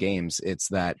couple of games, it's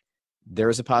that there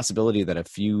is a possibility that a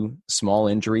few small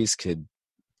injuries could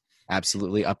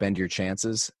absolutely upend your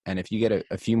chances. And if you get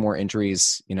a few more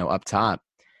injuries, up top,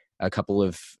 a couple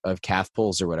of calf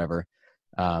pulls or whatever,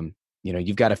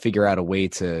 you've got to figure out a way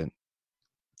to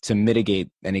mitigate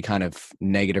any kind of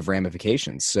negative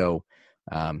ramifications. So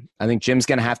I think Jim's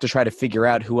going to have to try to figure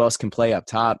out who else can play up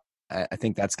top. I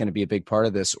think that's going to be a big part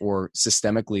of this, or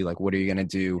systemically, like, what are you going to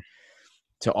do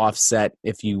to offset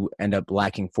if you end up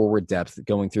lacking forward depth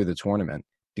going through the tournament?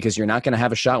 Because you're not going to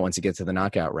have a shot once you get to the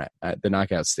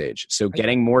knockout stage. So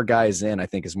getting more guys in, I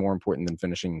think, is more important than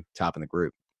finishing top in the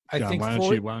group. John, why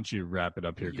don't you wrap it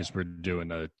up here, because we're doing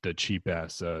the cheap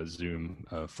ass Zoom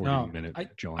 40-minute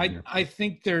join. I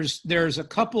think there's a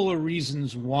couple of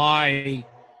reasons why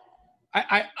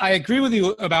I agree with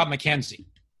you about McKenzie,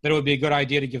 that it would be a good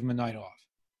idea to give him a night off.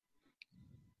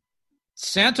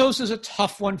 Santos is a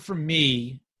tough one for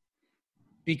me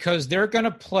because they're going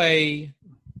to play.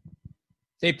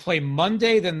 They play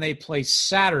Monday, then they play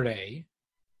Saturday.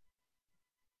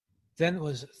 Then it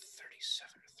was 37.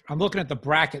 I'm looking at the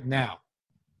bracket now.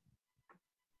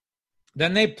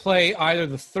 Then they play either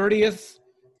the 30th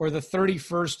or the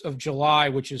 31st of July,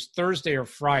 which is Thursday or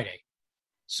Friday.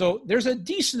 So there's a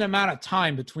decent amount of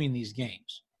time between these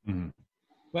games. Mm-hmm.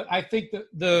 But I think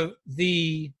that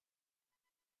the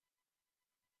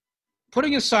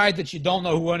putting aside that you don't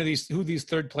know who these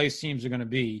third place teams are going to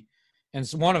be, and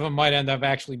so one of them might end up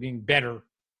actually being better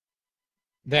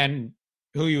than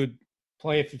who you would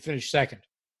play if you finish second.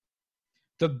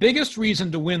 The biggest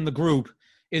reason to win the group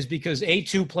is because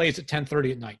A2 plays at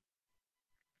 10:30 at night.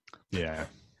 Yeah.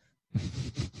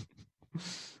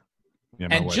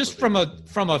 And just from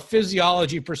a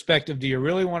physiology perspective, do you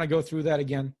really want to go through that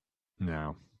again?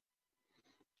 No,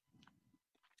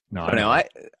 I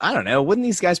don't know. Wouldn't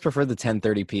these guys prefer the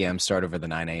 10:30 p.m. start over the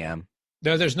 9 a.m.?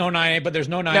 There's no 9 a.m., but there's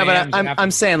no 9 a.m. a.m. No, but I'm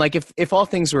saying, like, if all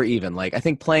things were even, like, I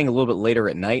think playing a little bit later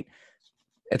at night,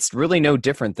 it's really no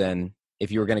different than if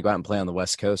you were going to go out and play on the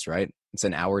West Coast, right? It's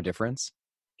an hour difference,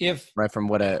 right, from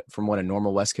what a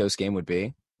normal West Coast game would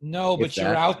be. No, but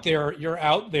you're out there. You're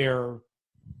out there.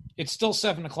 It's still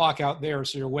 7 o'clock out there,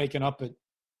 so you're waking up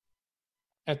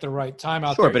at the right time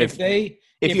out there. Sure, but if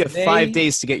you have 5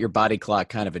 days to get your body clock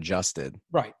kind of adjusted,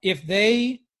 right? If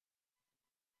they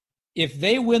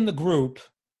win the group,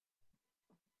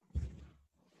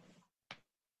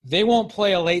 they won't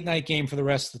play a late night game for the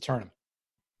rest of the tournament.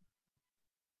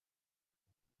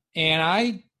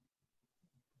 And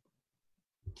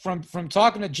from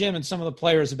talking to Jim and some of the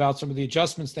players about some of the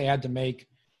adjustments they had to make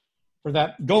for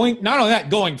that, not only that,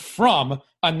 going from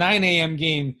a 9 a.m.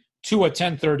 game to a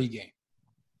 10:30 game,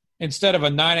 instead of a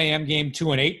 9 a.m. game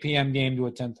to an 8 p.m. game to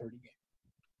a 10:30 game.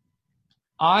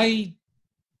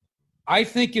 I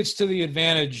think it's to the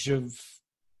advantage of,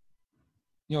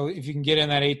 if you can get in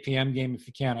that 8 p.m. game, if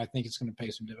you can, I think it's going to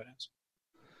pay some dividends.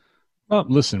 Well,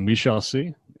 listen, we shall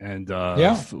see. And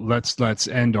let's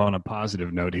end on a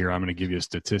positive note here. I'm going to give you a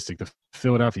statistic. The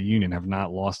Philadelphia Union have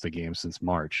not lost a game since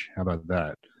March. How about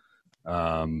that?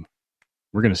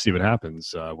 we're going to see what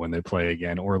happens when they play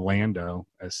again. Orlando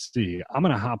SC. I'm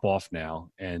going to hop off now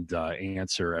and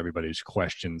answer everybody's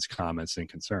questions, comments, and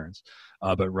concerns.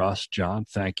 But Russ, John,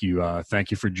 thank you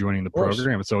for joining the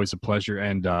program. It's always a pleasure.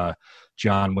 And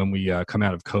John, when we come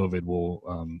out of COVID,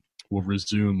 we'll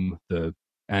resume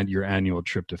your annual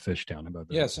trip to Fishtown. About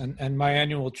that? Yes, and my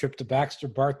annual trip to Baxter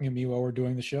barking at me while we're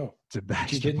doing the show. To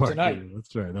Baxter Barking tonight.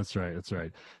 That's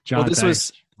right. John, Well, this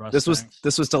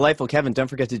thanks. was delightful, Kevin. Don't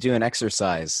forget to do an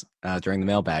exercise during the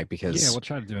mailbag because we'll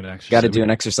try to do an exercise. Got to do an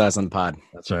exercise on the pod.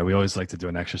 That's right. We always like to do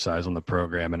an exercise on the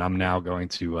program, and I'm now going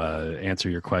to answer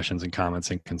your questions and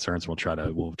comments and concerns. We'll try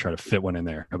to fit one in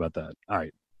there. How about that?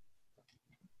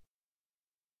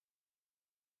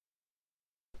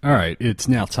 All right, it's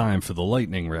now time for the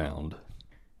lightning round.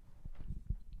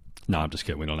 No, I'm just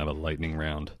kidding. We don't have a lightning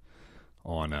round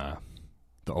on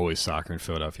the Always Soccer in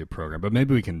Philadelphia program, but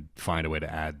maybe we can find a way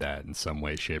to add that in some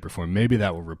way, shape, or form. Maybe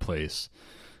that will replace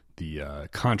the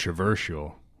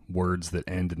controversial words that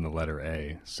end in the letter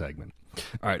A segment.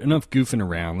 All right, enough goofing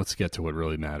around. Let's get to what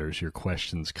really matters, your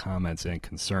questions, comments, and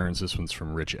concerns. This one's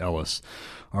from Rich Ellis.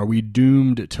 Are we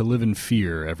doomed to live in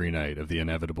fear every night of the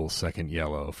inevitable second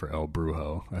yellow for El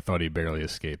Brujo? I thought he barely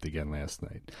escaped again last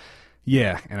night.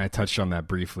 Yeah, and I touched on that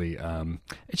briefly.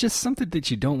 It's just something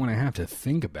that you don't want to have to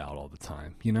think about all the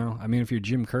time, you know? I mean, if you're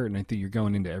Jim Curtin, I think you're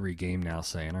going into every game now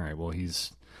saying, all right, well,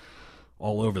 he's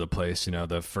all over the place, you know,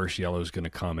 the first yellow is going to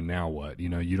come, and now what? You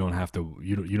know, you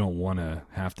don't want to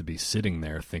have to be sitting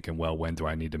there thinking, well, when do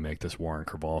I need to make this Warren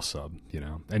Creavalle sub, you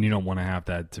know? And you don't want to have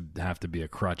that to have to be a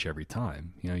crutch every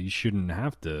time. You know, you shouldn't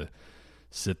have to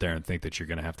sit there and think that you're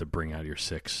going to have to bring out your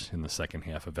six in the second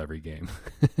half of every game.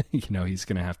 You know, he's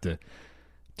going to have to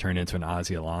turn into an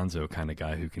Ozzie Alonso kind of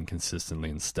guy who can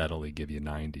consistently and steadily give you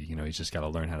 90. You know, he's just got to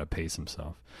learn how to pace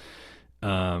himself.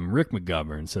 Rick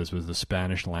McGovern says, was the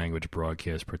Spanish language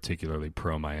broadcast particularly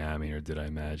pro-Miami, or did I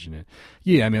imagine it?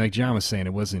 Yeah, I mean, like John was saying,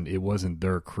 it wasn't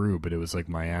their crew, but it was like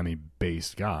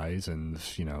Miami-based guys and,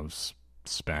 you know,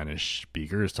 Spanish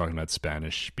speakers talking about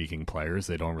Spanish-speaking players.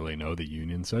 They don't really know the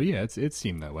union. So, yeah, it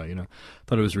seemed that way, you know.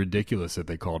 Thought it was ridiculous that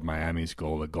they called Miami's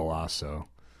goal a golazo.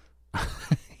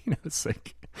 You know, it's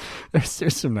like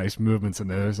there's some nice movements in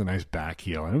there. There's a nice back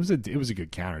heel, and it was a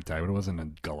good counterattack, but it wasn't a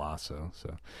golazo.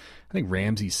 So I think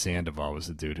Ramsey Sandoval was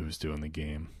the dude who was doing the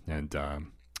game, and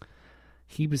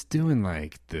he was doing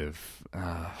like the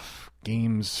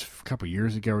games a couple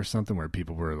years ago or something where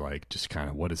people were like, just kind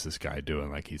of, what is this guy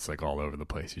doing? Like he's like all over the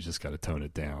place. You just got to tone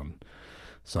it down.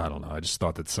 So I don't know. I just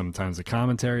thought that sometimes the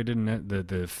commentary didn't,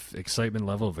 the excitement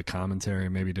level of the commentary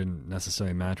maybe didn't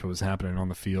necessarily match what was happening on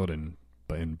the field, and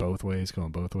but in both ways,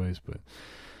 going both ways. But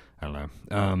I don't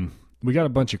know. We got a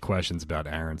bunch of questions about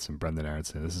Aronson, Brendan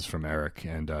Aronson. This is from Eric,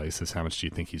 and he says, how much do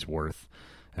you think he's worth,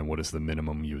 and what is the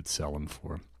minimum you would sell him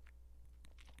for?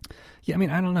 Yeah, I mean,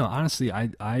 I don't know. Honestly,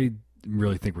 I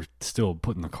really think we're still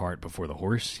putting the cart before the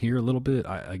horse here a little bit.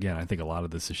 I think a lot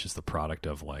of this is just the product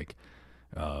of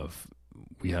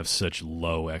we have such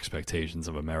low expectations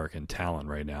of American talent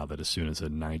right now that as soon as a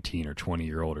 19 or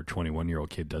 20-year-old or 21-year-old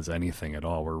kid does anything at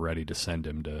all, we're ready to send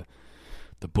him to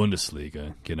the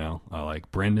Bundesliga, you know?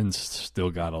 Like, Brendan's still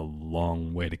got a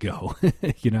long way to go,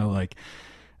 you know? Like,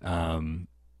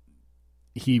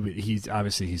 he's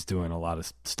obviously he's doing a lot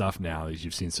of stuff now, as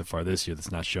you've seen so far this year,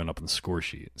 that's not showing up on the score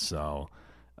sheet. So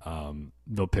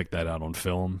they'll pick that out on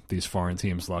film, these foreign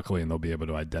teams, luckily, and they'll be able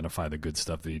to identify the good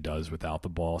stuff that he does without the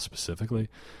ball specifically.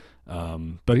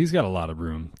 But he's got a lot of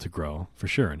room to grow for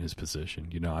sure in his position.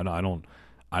 You know,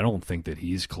 I don't think that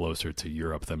he's closer to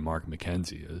Europe than Mark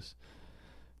McKenzie is.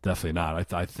 Definitely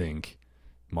not. I think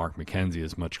Mark McKenzie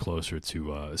is much closer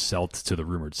to to the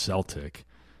rumored Celtic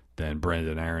than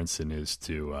Brendan Aronson is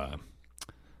to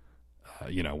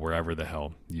you know, wherever the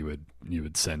hell you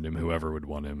would send him, whoever would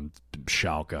want him,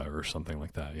 Schalke or something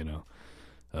like that, you know.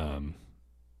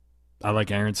 I like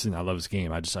Aronson. I love his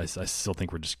game. I still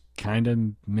think we're just kind of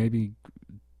maybe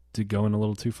going a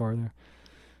little too far there.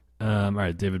 All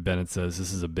right, David Bennett says,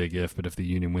 this is a big if, but if the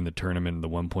Union win the tournament and the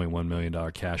 $1.1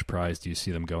 million cash prize, do you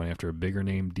see them going after a bigger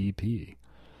name DP?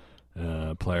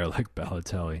 Player like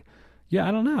Balotelli. Yeah,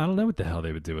 I don't know. I don't know what the hell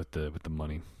they would do with the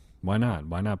money. Why not?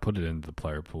 Why not put it into the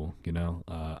player pool, you know?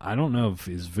 I don't know if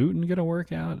is Wooten going to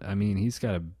work out. I mean, he's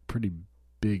got a pretty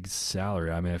big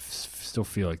salary. I mean, I still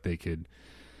feel like they could,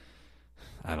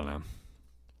 I don't know.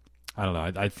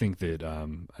 I think that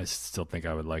I still think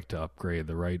I would like to upgrade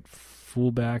the right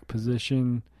fullback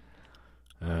position.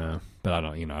 But I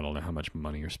don't know how much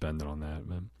money you're spending on that.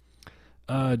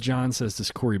 But John says,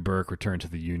 does Corey Burke return to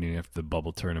the Union after the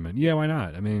bubble tournament? Yeah, why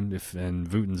not? I mean, and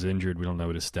Wooten's injured, we don't know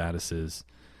what his status is.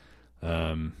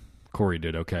 Corey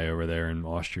did okay over there in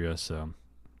Austria, so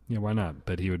Yeah, why not?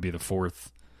 But he would be the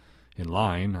fourth in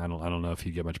line. I don't know if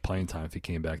he'd get much playing time if he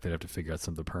came back. They'd have to figure out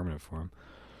something permanent for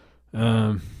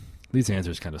him. These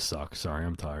answers kind of suck. Sorry,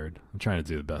 I'm tired. I'm trying to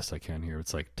do the best I can here.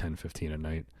 It's like 10:15 at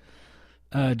night.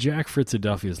 Jack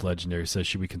Fritzadelphia is legendary. Says,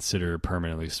 should we consider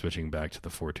permanently switching back to the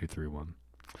 4-2-3-1?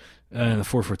 And the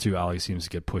 4-4-2, Ali seems to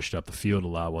get pushed up the field a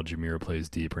lot while Jamiro plays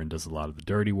deeper and does a lot of the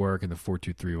dirty work. And the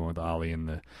 4-2-3-1 with Ali and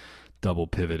the double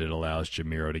pivot, it allows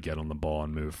Jamiro to get on the ball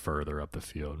and move further up the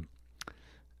field.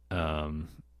 Then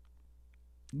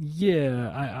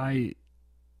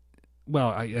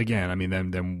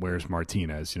where's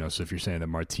Martinez? So if you're saying that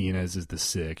Martinez is the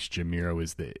 6, Jamiro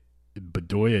is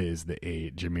Bedoya is the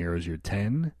 8, Jamiro is your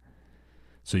 10.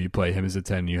 So you play him as a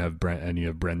 10, and you have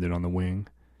Brendan on the wing.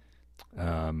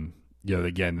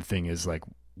 Again, the thing is, like,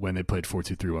 when they played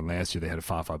 4-2-3-1 last year, they had a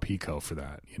Fafa Pico for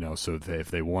that. So if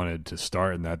they wanted to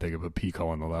start in that, they could put Pico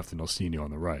on the left and Ilsinho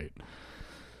on the right.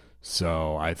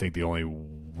 So I think the only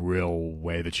real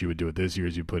way that you would do it this year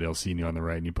is you put Ilsinho on the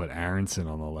right and you put Aronson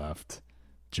on the left,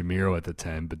 Jamiro at the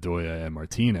 10, Bedoya and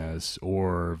Martinez,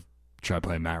 or try to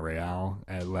play Matt Real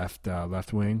at left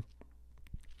wing.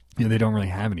 They don't really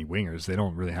have any wingers. They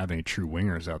don't really have any true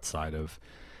wingers outside of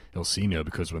Ilsinho,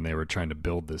 because when they were trying to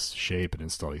build this shape and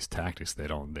install these tactics, they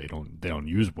don't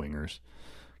use wingers.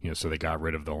 So they got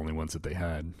rid of the only ones that they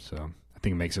had. So I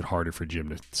think it makes it harder for Jim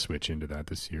to switch into that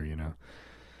this year.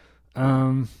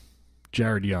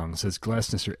 Jared Young says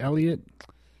Glesnes or Elliott,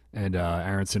 and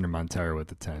Aronson or Montero at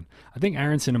the 10. I think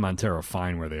Aronson and Montero are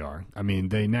fine where they are. I mean,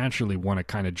 they naturally want to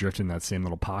kind of drift in that same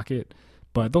little pocket,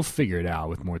 but they'll figure it out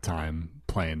with more time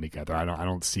playing together. I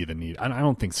don't see the need. I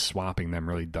don't think swapping them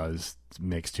really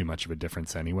makes too much of a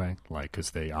difference anyway,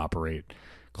 because they operate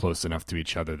close enough to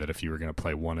each other that if you were going to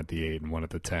play one at the 8 and one at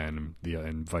the 10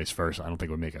 and vice versa, I don't think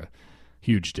it would make a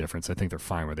huge difference. I think they're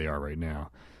fine where they are right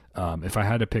now. If I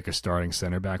had to pick a starting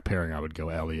center back pairing, I would go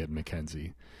Elliott and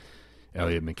McKenzie.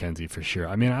 Elliott McKenzie for sure.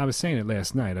 I mean, I was saying it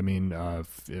last night. I mean,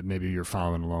 maybe you're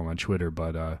following along on Twitter,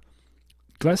 but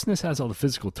Glesnes has all the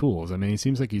physical tools. I mean, he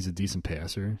seems like he's a decent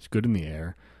passer. He's good in the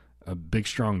air. A big,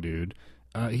 strong dude.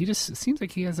 He just seems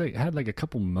like he had a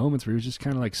couple moments where he was just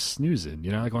kind of like snoozing,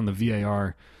 like on the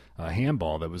VAR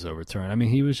handball that was overturned. I mean,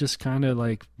 he was just kind of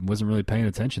like wasn't really paying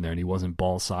attention there, and he wasn't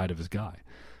ball side of his guy.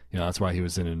 That's why he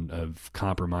was in a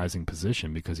compromising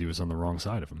position, because he was on the wrong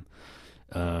side of him.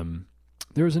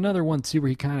 There was another one, too, where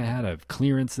he kind of had a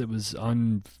clearance that was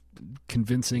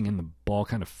unconvincing, and the ball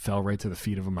kind of fell right to the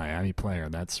feet of a Miami player,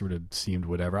 and that sort of seemed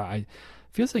whatever.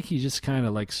 Feels like he's just kind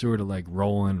of sort of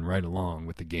rolling right along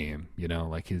with the game,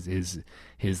 like his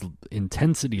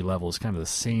intensity level is kind of the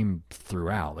same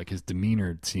throughout. Like, his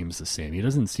demeanor seems the same. He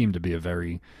doesn't seem to be a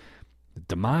very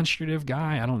demonstrative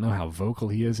guy. I don't know how vocal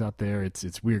he is out there.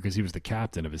 It's weird, because he was the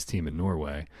captain of his team in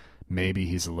Norway. Maybe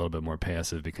he's a little bit more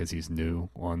passive because he's new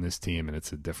on this team and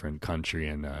it's a different country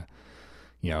and a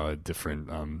different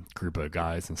group of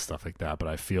guys and stuff like that. But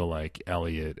I feel like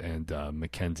Elliott and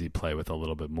McKenzie play with a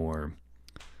little bit more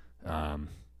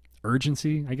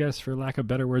urgency, I guess, for lack of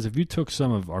better words. If you took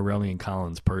some of Aurelian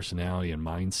Collins' personality and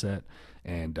mindset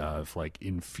and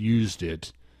infused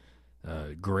it,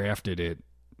 grafted it,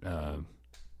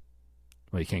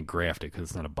 well, you can't graft it because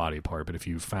it's not a body part, but if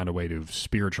you found a way to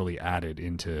spiritually add it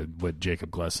into what Jacob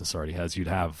Glesnes already has, you'd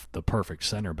have the perfect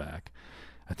center back.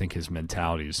 I think his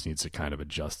mentality just needs to kind of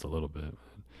adjust a little bit.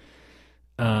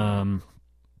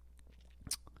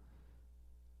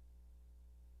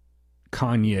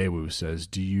 Kanye Wu says,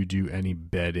 do you do any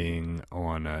betting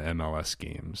on MLS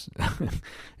games?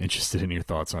 Interested in your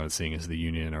thoughts on it, seeing as the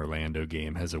Union and Orlando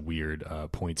game has a weird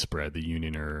point spread. The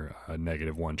Union are a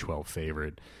 -112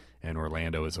 favorite, and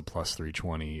Orlando is a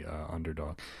 +320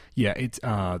 underdog. Yeah, it's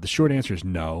the short answer is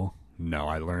no. No,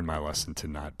 I learned my lesson to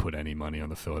not put any money on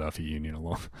the Philadelphia Union a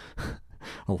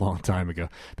long time ago.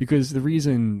 Because the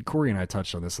reason, Corey and I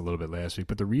touched on this a little bit last week,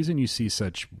 but the reason you see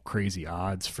such crazy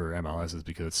odds for MLS is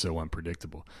because it's so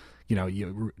unpredictable.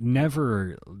 You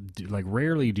never,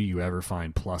 rarely do you ever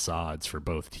find plus odds for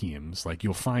both teams. Like,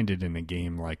 you'll find it in a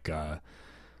game like,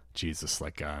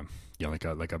 like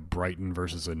a Brighton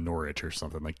versus a Norwich or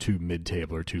something, like two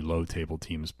mid-table or two low-table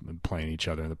teams playing each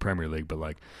other in the Premier League. But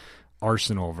like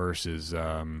Arsenal versus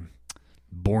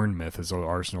Bournemouth,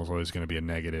 Arsenal's always going to be a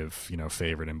negative,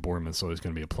 favorite, and Bournemouth's always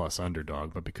going to be a plus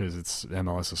underdog. But because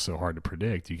MLS is so hard to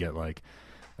predict, you get like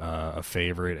a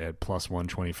favorite at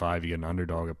 +125, you get an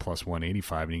underdog at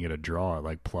 +185, and you get a draw at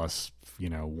like plus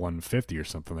 150 or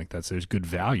something like that. So there's good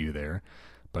value there,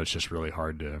 but it's just really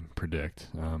hard to predict.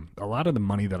 A lot of the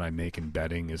money that I make in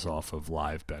betting is off of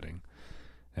live betting,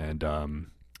 and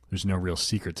there's no real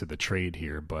secret to the trade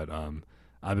here, but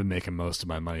I've been making most of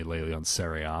my money lately on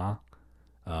Serie A,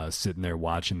 sitting there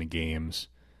watching the games,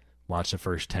 watch the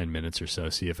first 10 minutes or so,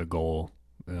 see if there's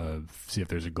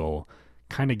a goal,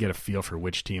 kind of get a feel for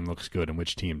which team looks good and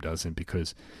which team doesn't,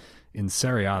 because in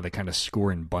Serie A, they kind of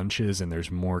score in bunches, and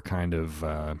there's more kind of,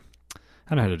 I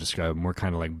don't know how to describe it, more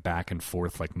kind of like back and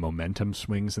forth, like momentum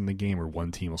swings in the game, where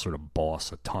one team will sort of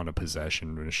boss a ton of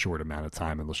possession in a short amount of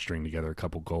time and they'll string together a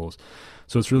couple goals.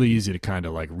 So it's really easy to kind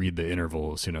of like read the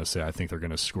intervals, say, I think they're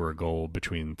going to score a goal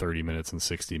between 30 minutes and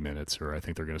 60 minutes, or I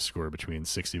think they're going to score between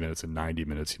 60 minutes and 90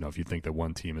 minutes. If you think that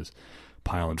one team is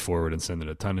piling forward and sending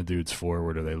a ton of dudes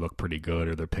forward, or they look pretty good,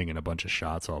 or they're pinging a bunch of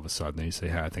shots all of a sudden, then you say,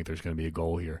 hey, I think there's going to be a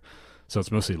goal here. So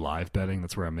it's mostly live betting.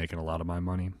 That's where I'm making a lot of my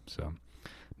money. So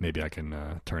maybe I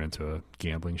can turn into a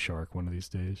gambling shark one of these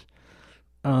days.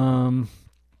 Yaz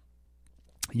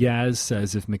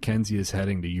says, if McKenzie is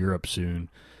heading to Europe soon,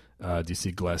 do you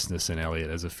see Glesnes and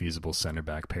Elliott as a feasible center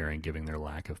back pairing, given their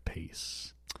lack of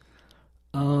pace?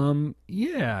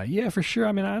 Yeah, for sure.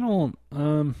 I mean, I don't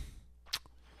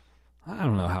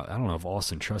know if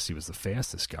Austin Trusty was the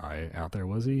fastest guy out there,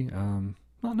 was he?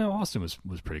 Well, no, Austin was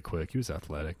pretty quick. He was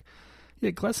athletic. Yeah,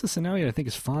 Glesnes and Elliott I think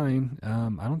is fine.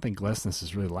 I don't think Glesnes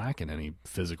is really lacking any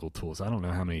physical tools. I don't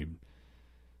know how many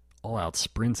all-out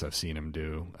sprints I've seen him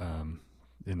do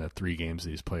in the 3 games that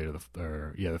he's played,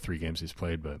 the 3 games he's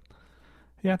played. But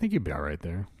yeah, I think he'd be all right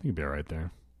there.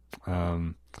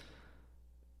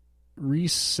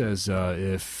 Reese says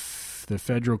if the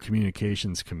Federal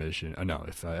Communications Commission,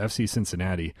 if FC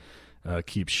Cincinnati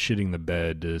keeps shitting the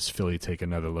bed, does Philly take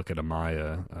another look at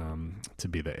Amaya to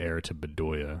be the heir to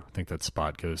Bedoya? I think that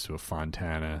spot goes to a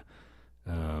Fontana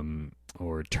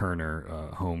or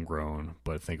Turner, homegrown,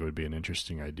 but I think it would be an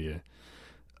interesting idea.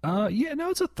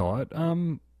 It's a thought.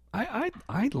 I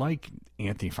like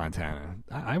Anthony Fontana.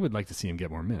 I would like to see him get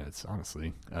more minutes,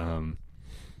 honestly. And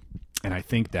I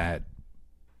think that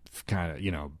kind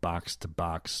of, box to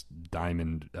box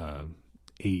diamond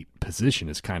 8 position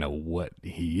is kind of what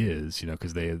he is,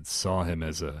 because they saw him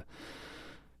as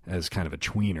kind of a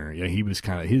tweener. Yeah, he was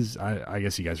kind of I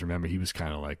guess you guys remember, he was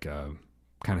kind of like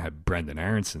kind of had Brendan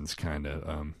Aronson's kind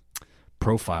of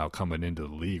profile coming into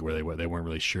the league, where they weren't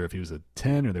really sure if he was a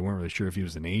 10 or they weren't really sure if he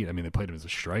was an 8. I mean, they played him as a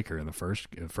striker in the first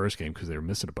game because they were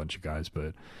missing a bunch of guys,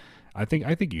 but I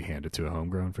think you hand it to a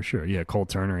homegrown for sure. Yeah, Cole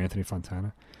Turner, Anthony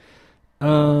Fontana.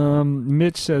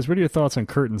 Mitch says, what are your thoughts on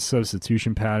Curtin's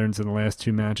substitution patterns in the last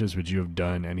 2 matches? Would you have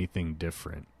done anything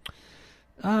different?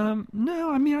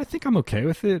 No, I mean, I think I'm okay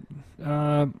with it.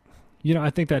 I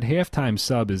think that halftime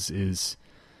sub is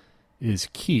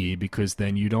key, because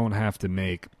then you don't have to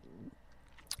make,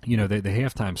 the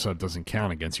halftime sub doesn't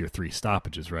count against your 3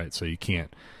 stoppages, right? So you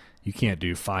can't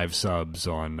do 5 subs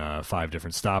on 5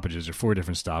 different stoppages or 4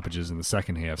 different stoppages in the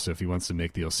second half. So if he wants to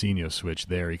make the Ilsinho switch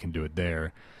there, he can do it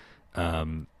there. I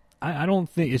don't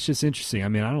think, it's just interesting. I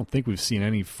mean, I don't think we've seen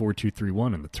any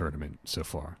 4-2-3-1 in the tournament so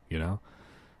far, and I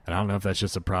don't know if that's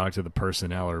just a product of the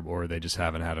personnel or they just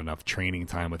haven't had enough training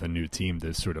time with a new team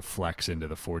to sort of flex into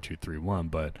the 4-2-3-1.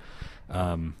 But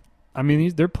I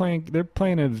mean, they're playing I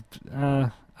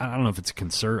don't know if it's I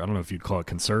don't know if you'd call it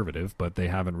conservative, but they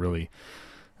haven't really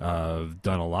done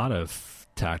a lot of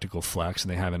tactical flex,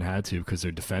 and they haven't had to because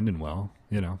they're defending well,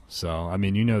 So, I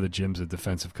mean, that Jim's a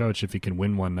defensive coach. If he can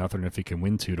win 1-0, if he can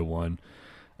win 2-1,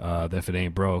 if it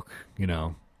ain't broke,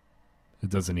 it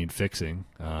doesn't need fixing.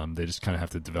 They just kind of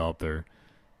have to develop their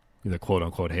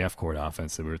quote-unquote half-court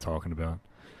offense that we were talking about.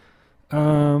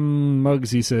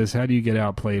 Muggsy says, how do you get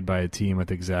outplayed by a team with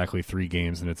exactly 3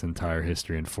 games in its entire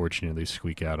history and fortunately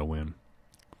squeak out a win?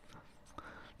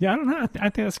 Yeah, I don't know. I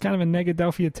think that's kind of a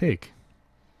Negadelphia take.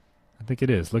 I think it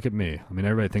is. Look at me. I mean,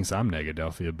 everybody thinks I'm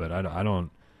Negadelphia, but I don't.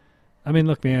 I mean,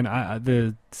 look, man,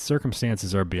 the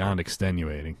circumstances are beyond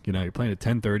extenuating. You're playing at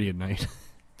 10:30 at night in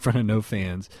front of no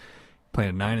fans, playing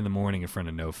at 9 a.m. in front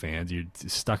of no fans. You're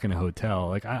stuck in a hotel.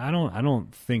 Like, I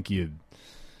don't think you'd.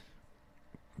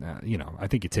 I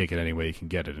think you take it any way you can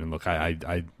get it. And look,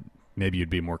 I maybe you'd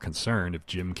be more concerned if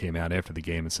Jim came out after the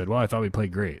game and said, "Well, I thought we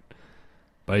played great."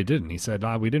 But he didn't. He said,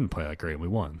 we didn't play that great. We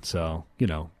won. So,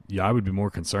 I would be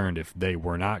more concerned if they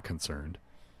were not concerned.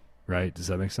 Right? Does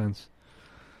that make sense?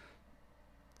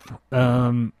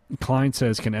 Klein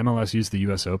says, can MLS use the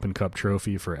U.S. Open Cup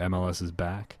trophy for MLS's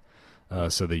back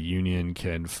so the Union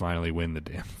can finally win the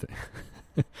damn thing?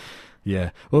 Yeah.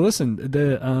 Well, listen,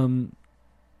 the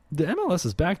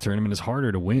MLS's back tournament is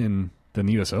harder to win than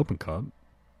the U.S. Open Cup.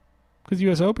 Because the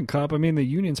U.S. Open Cup, I mean, the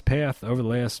Union's path over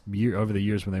the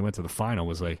years when they went to the final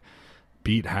was like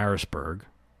beat Harrisburg,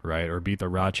 right, or beat the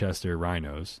Rochester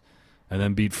Rhinos, and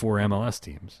then beat 4 MLS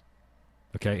teams.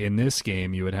 Okay, in this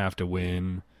game, you would have to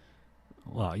win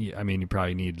Well, yeah, I mean, you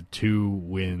probably need 2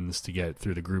 wins to get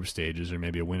through the group stages, or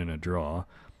maybe a win and a draw,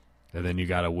 and then you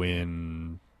got to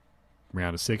win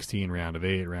round of 16, round of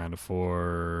 8, round of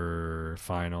 4,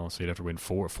 final. So you'd have to win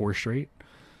four straight.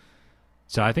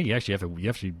 So I think you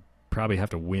actually probably have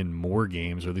to win more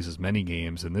games, or at least as many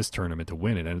games in this tournament to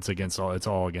win it, and it's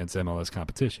all against MLS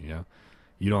competition.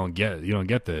 You don't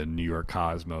get the New York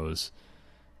Cosmos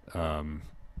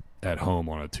at home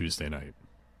on a Tuesday night.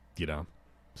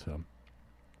 So.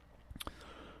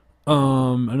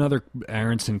 Another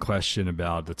Aronson question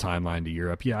about the timeline to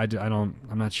Europe. Yeah, I'm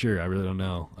not sure. I really don't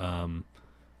know.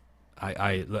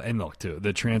 And look too,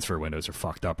 the transfer windows are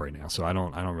fucked up right now, so I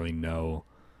don't really know.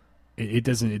 It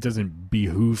doesn't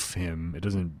behoove him.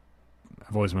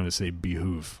 I've always wanted to say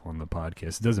behoove on the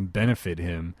podcast. It doesn't benefit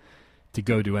him to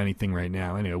go do anything right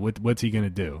now. Anyway, what's he going to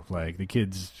do? Like, the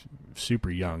kid's super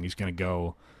young. He's going to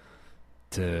go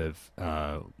to,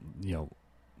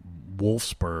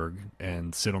 Wolfsburg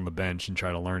and sit on the bench and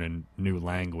try to learn a new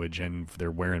language, and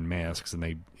they're wearing masks, and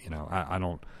I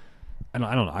don't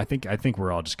know. I think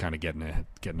we're all just kind of getting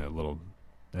a little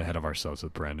ahead of ourselves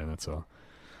with Brendan. That's all.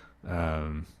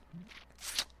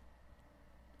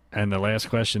 And the last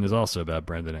question is also about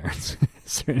Brendan Aronson.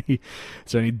 Is there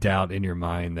any doubt in your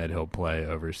mind that he'll play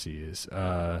overseas?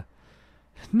 No.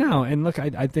 And look,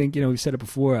 I think, we've said it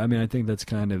before. I mean, I think that's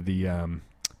kind of the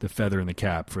feather in the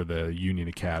cap for the Union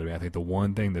Academy. I think the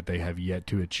one thing that they have yet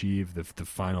to achieve, the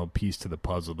final piece to the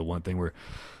puzzle, the one thing where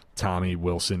Tommy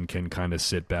Wilson can kind of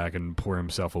sit back and pour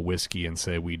himself a whiskey and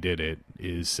say, we did it,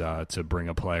 is to bring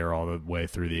a player all the way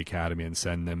through the academy and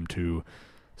send them to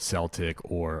Celtic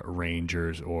or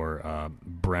Rangers or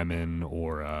Bremen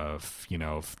or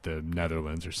the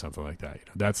Netherlands or something like that.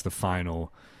 That's the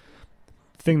final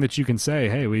thing that you can say,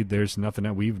 hey, there's nothing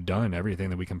that we've done everything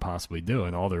that we can possibly do,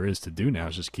 and all there is to do now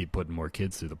is just keep putting more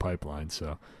kids through the pipeline.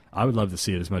 So I would love to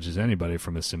see it as much as anybody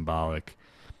from a symbolic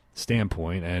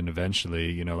standpoint, and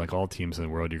eventually, like all teams in the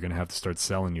world, you're going to have to start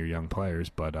selling your young players.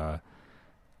 But I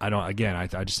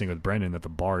just think with Brendan that the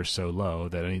bar is so low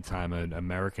that anytime an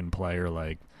American player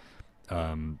like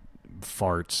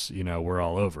farts, we're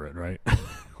all over it, right?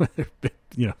 We're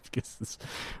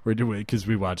doing it because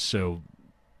we watch so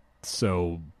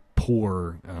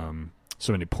poor,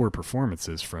 so many poor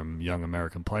performances from young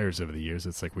American players over the years.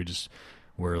 It's like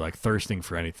we're like thirsting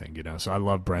for anything, So I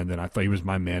love Brendan. I thought he was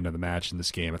my man of the match in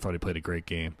this game. I thought he played a great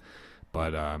game,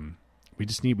 but we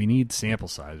need sample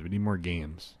size. We need more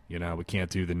games. We can't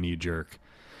do the knee jerk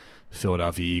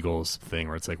Philadelphia Eagles thing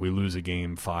where it's like we lose a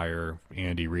game, fire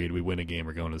Andy Reid, we win a game,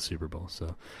 we're going to the Super Bowl.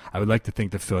 So I would like to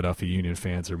think the Philadelphia Union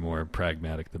fans are more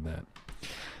pragmatic than that.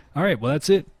 All right, well, that's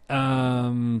it.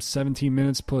 17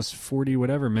 minutes plus 40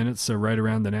 whatever minutes, so right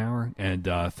around an hour. And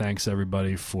thanks,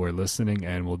 everybody, for listening,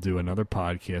 and we'll do another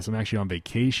podcast. I'm actually on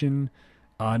vacation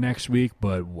next week,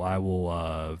 but I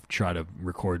will try to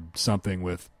record something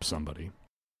with somebody.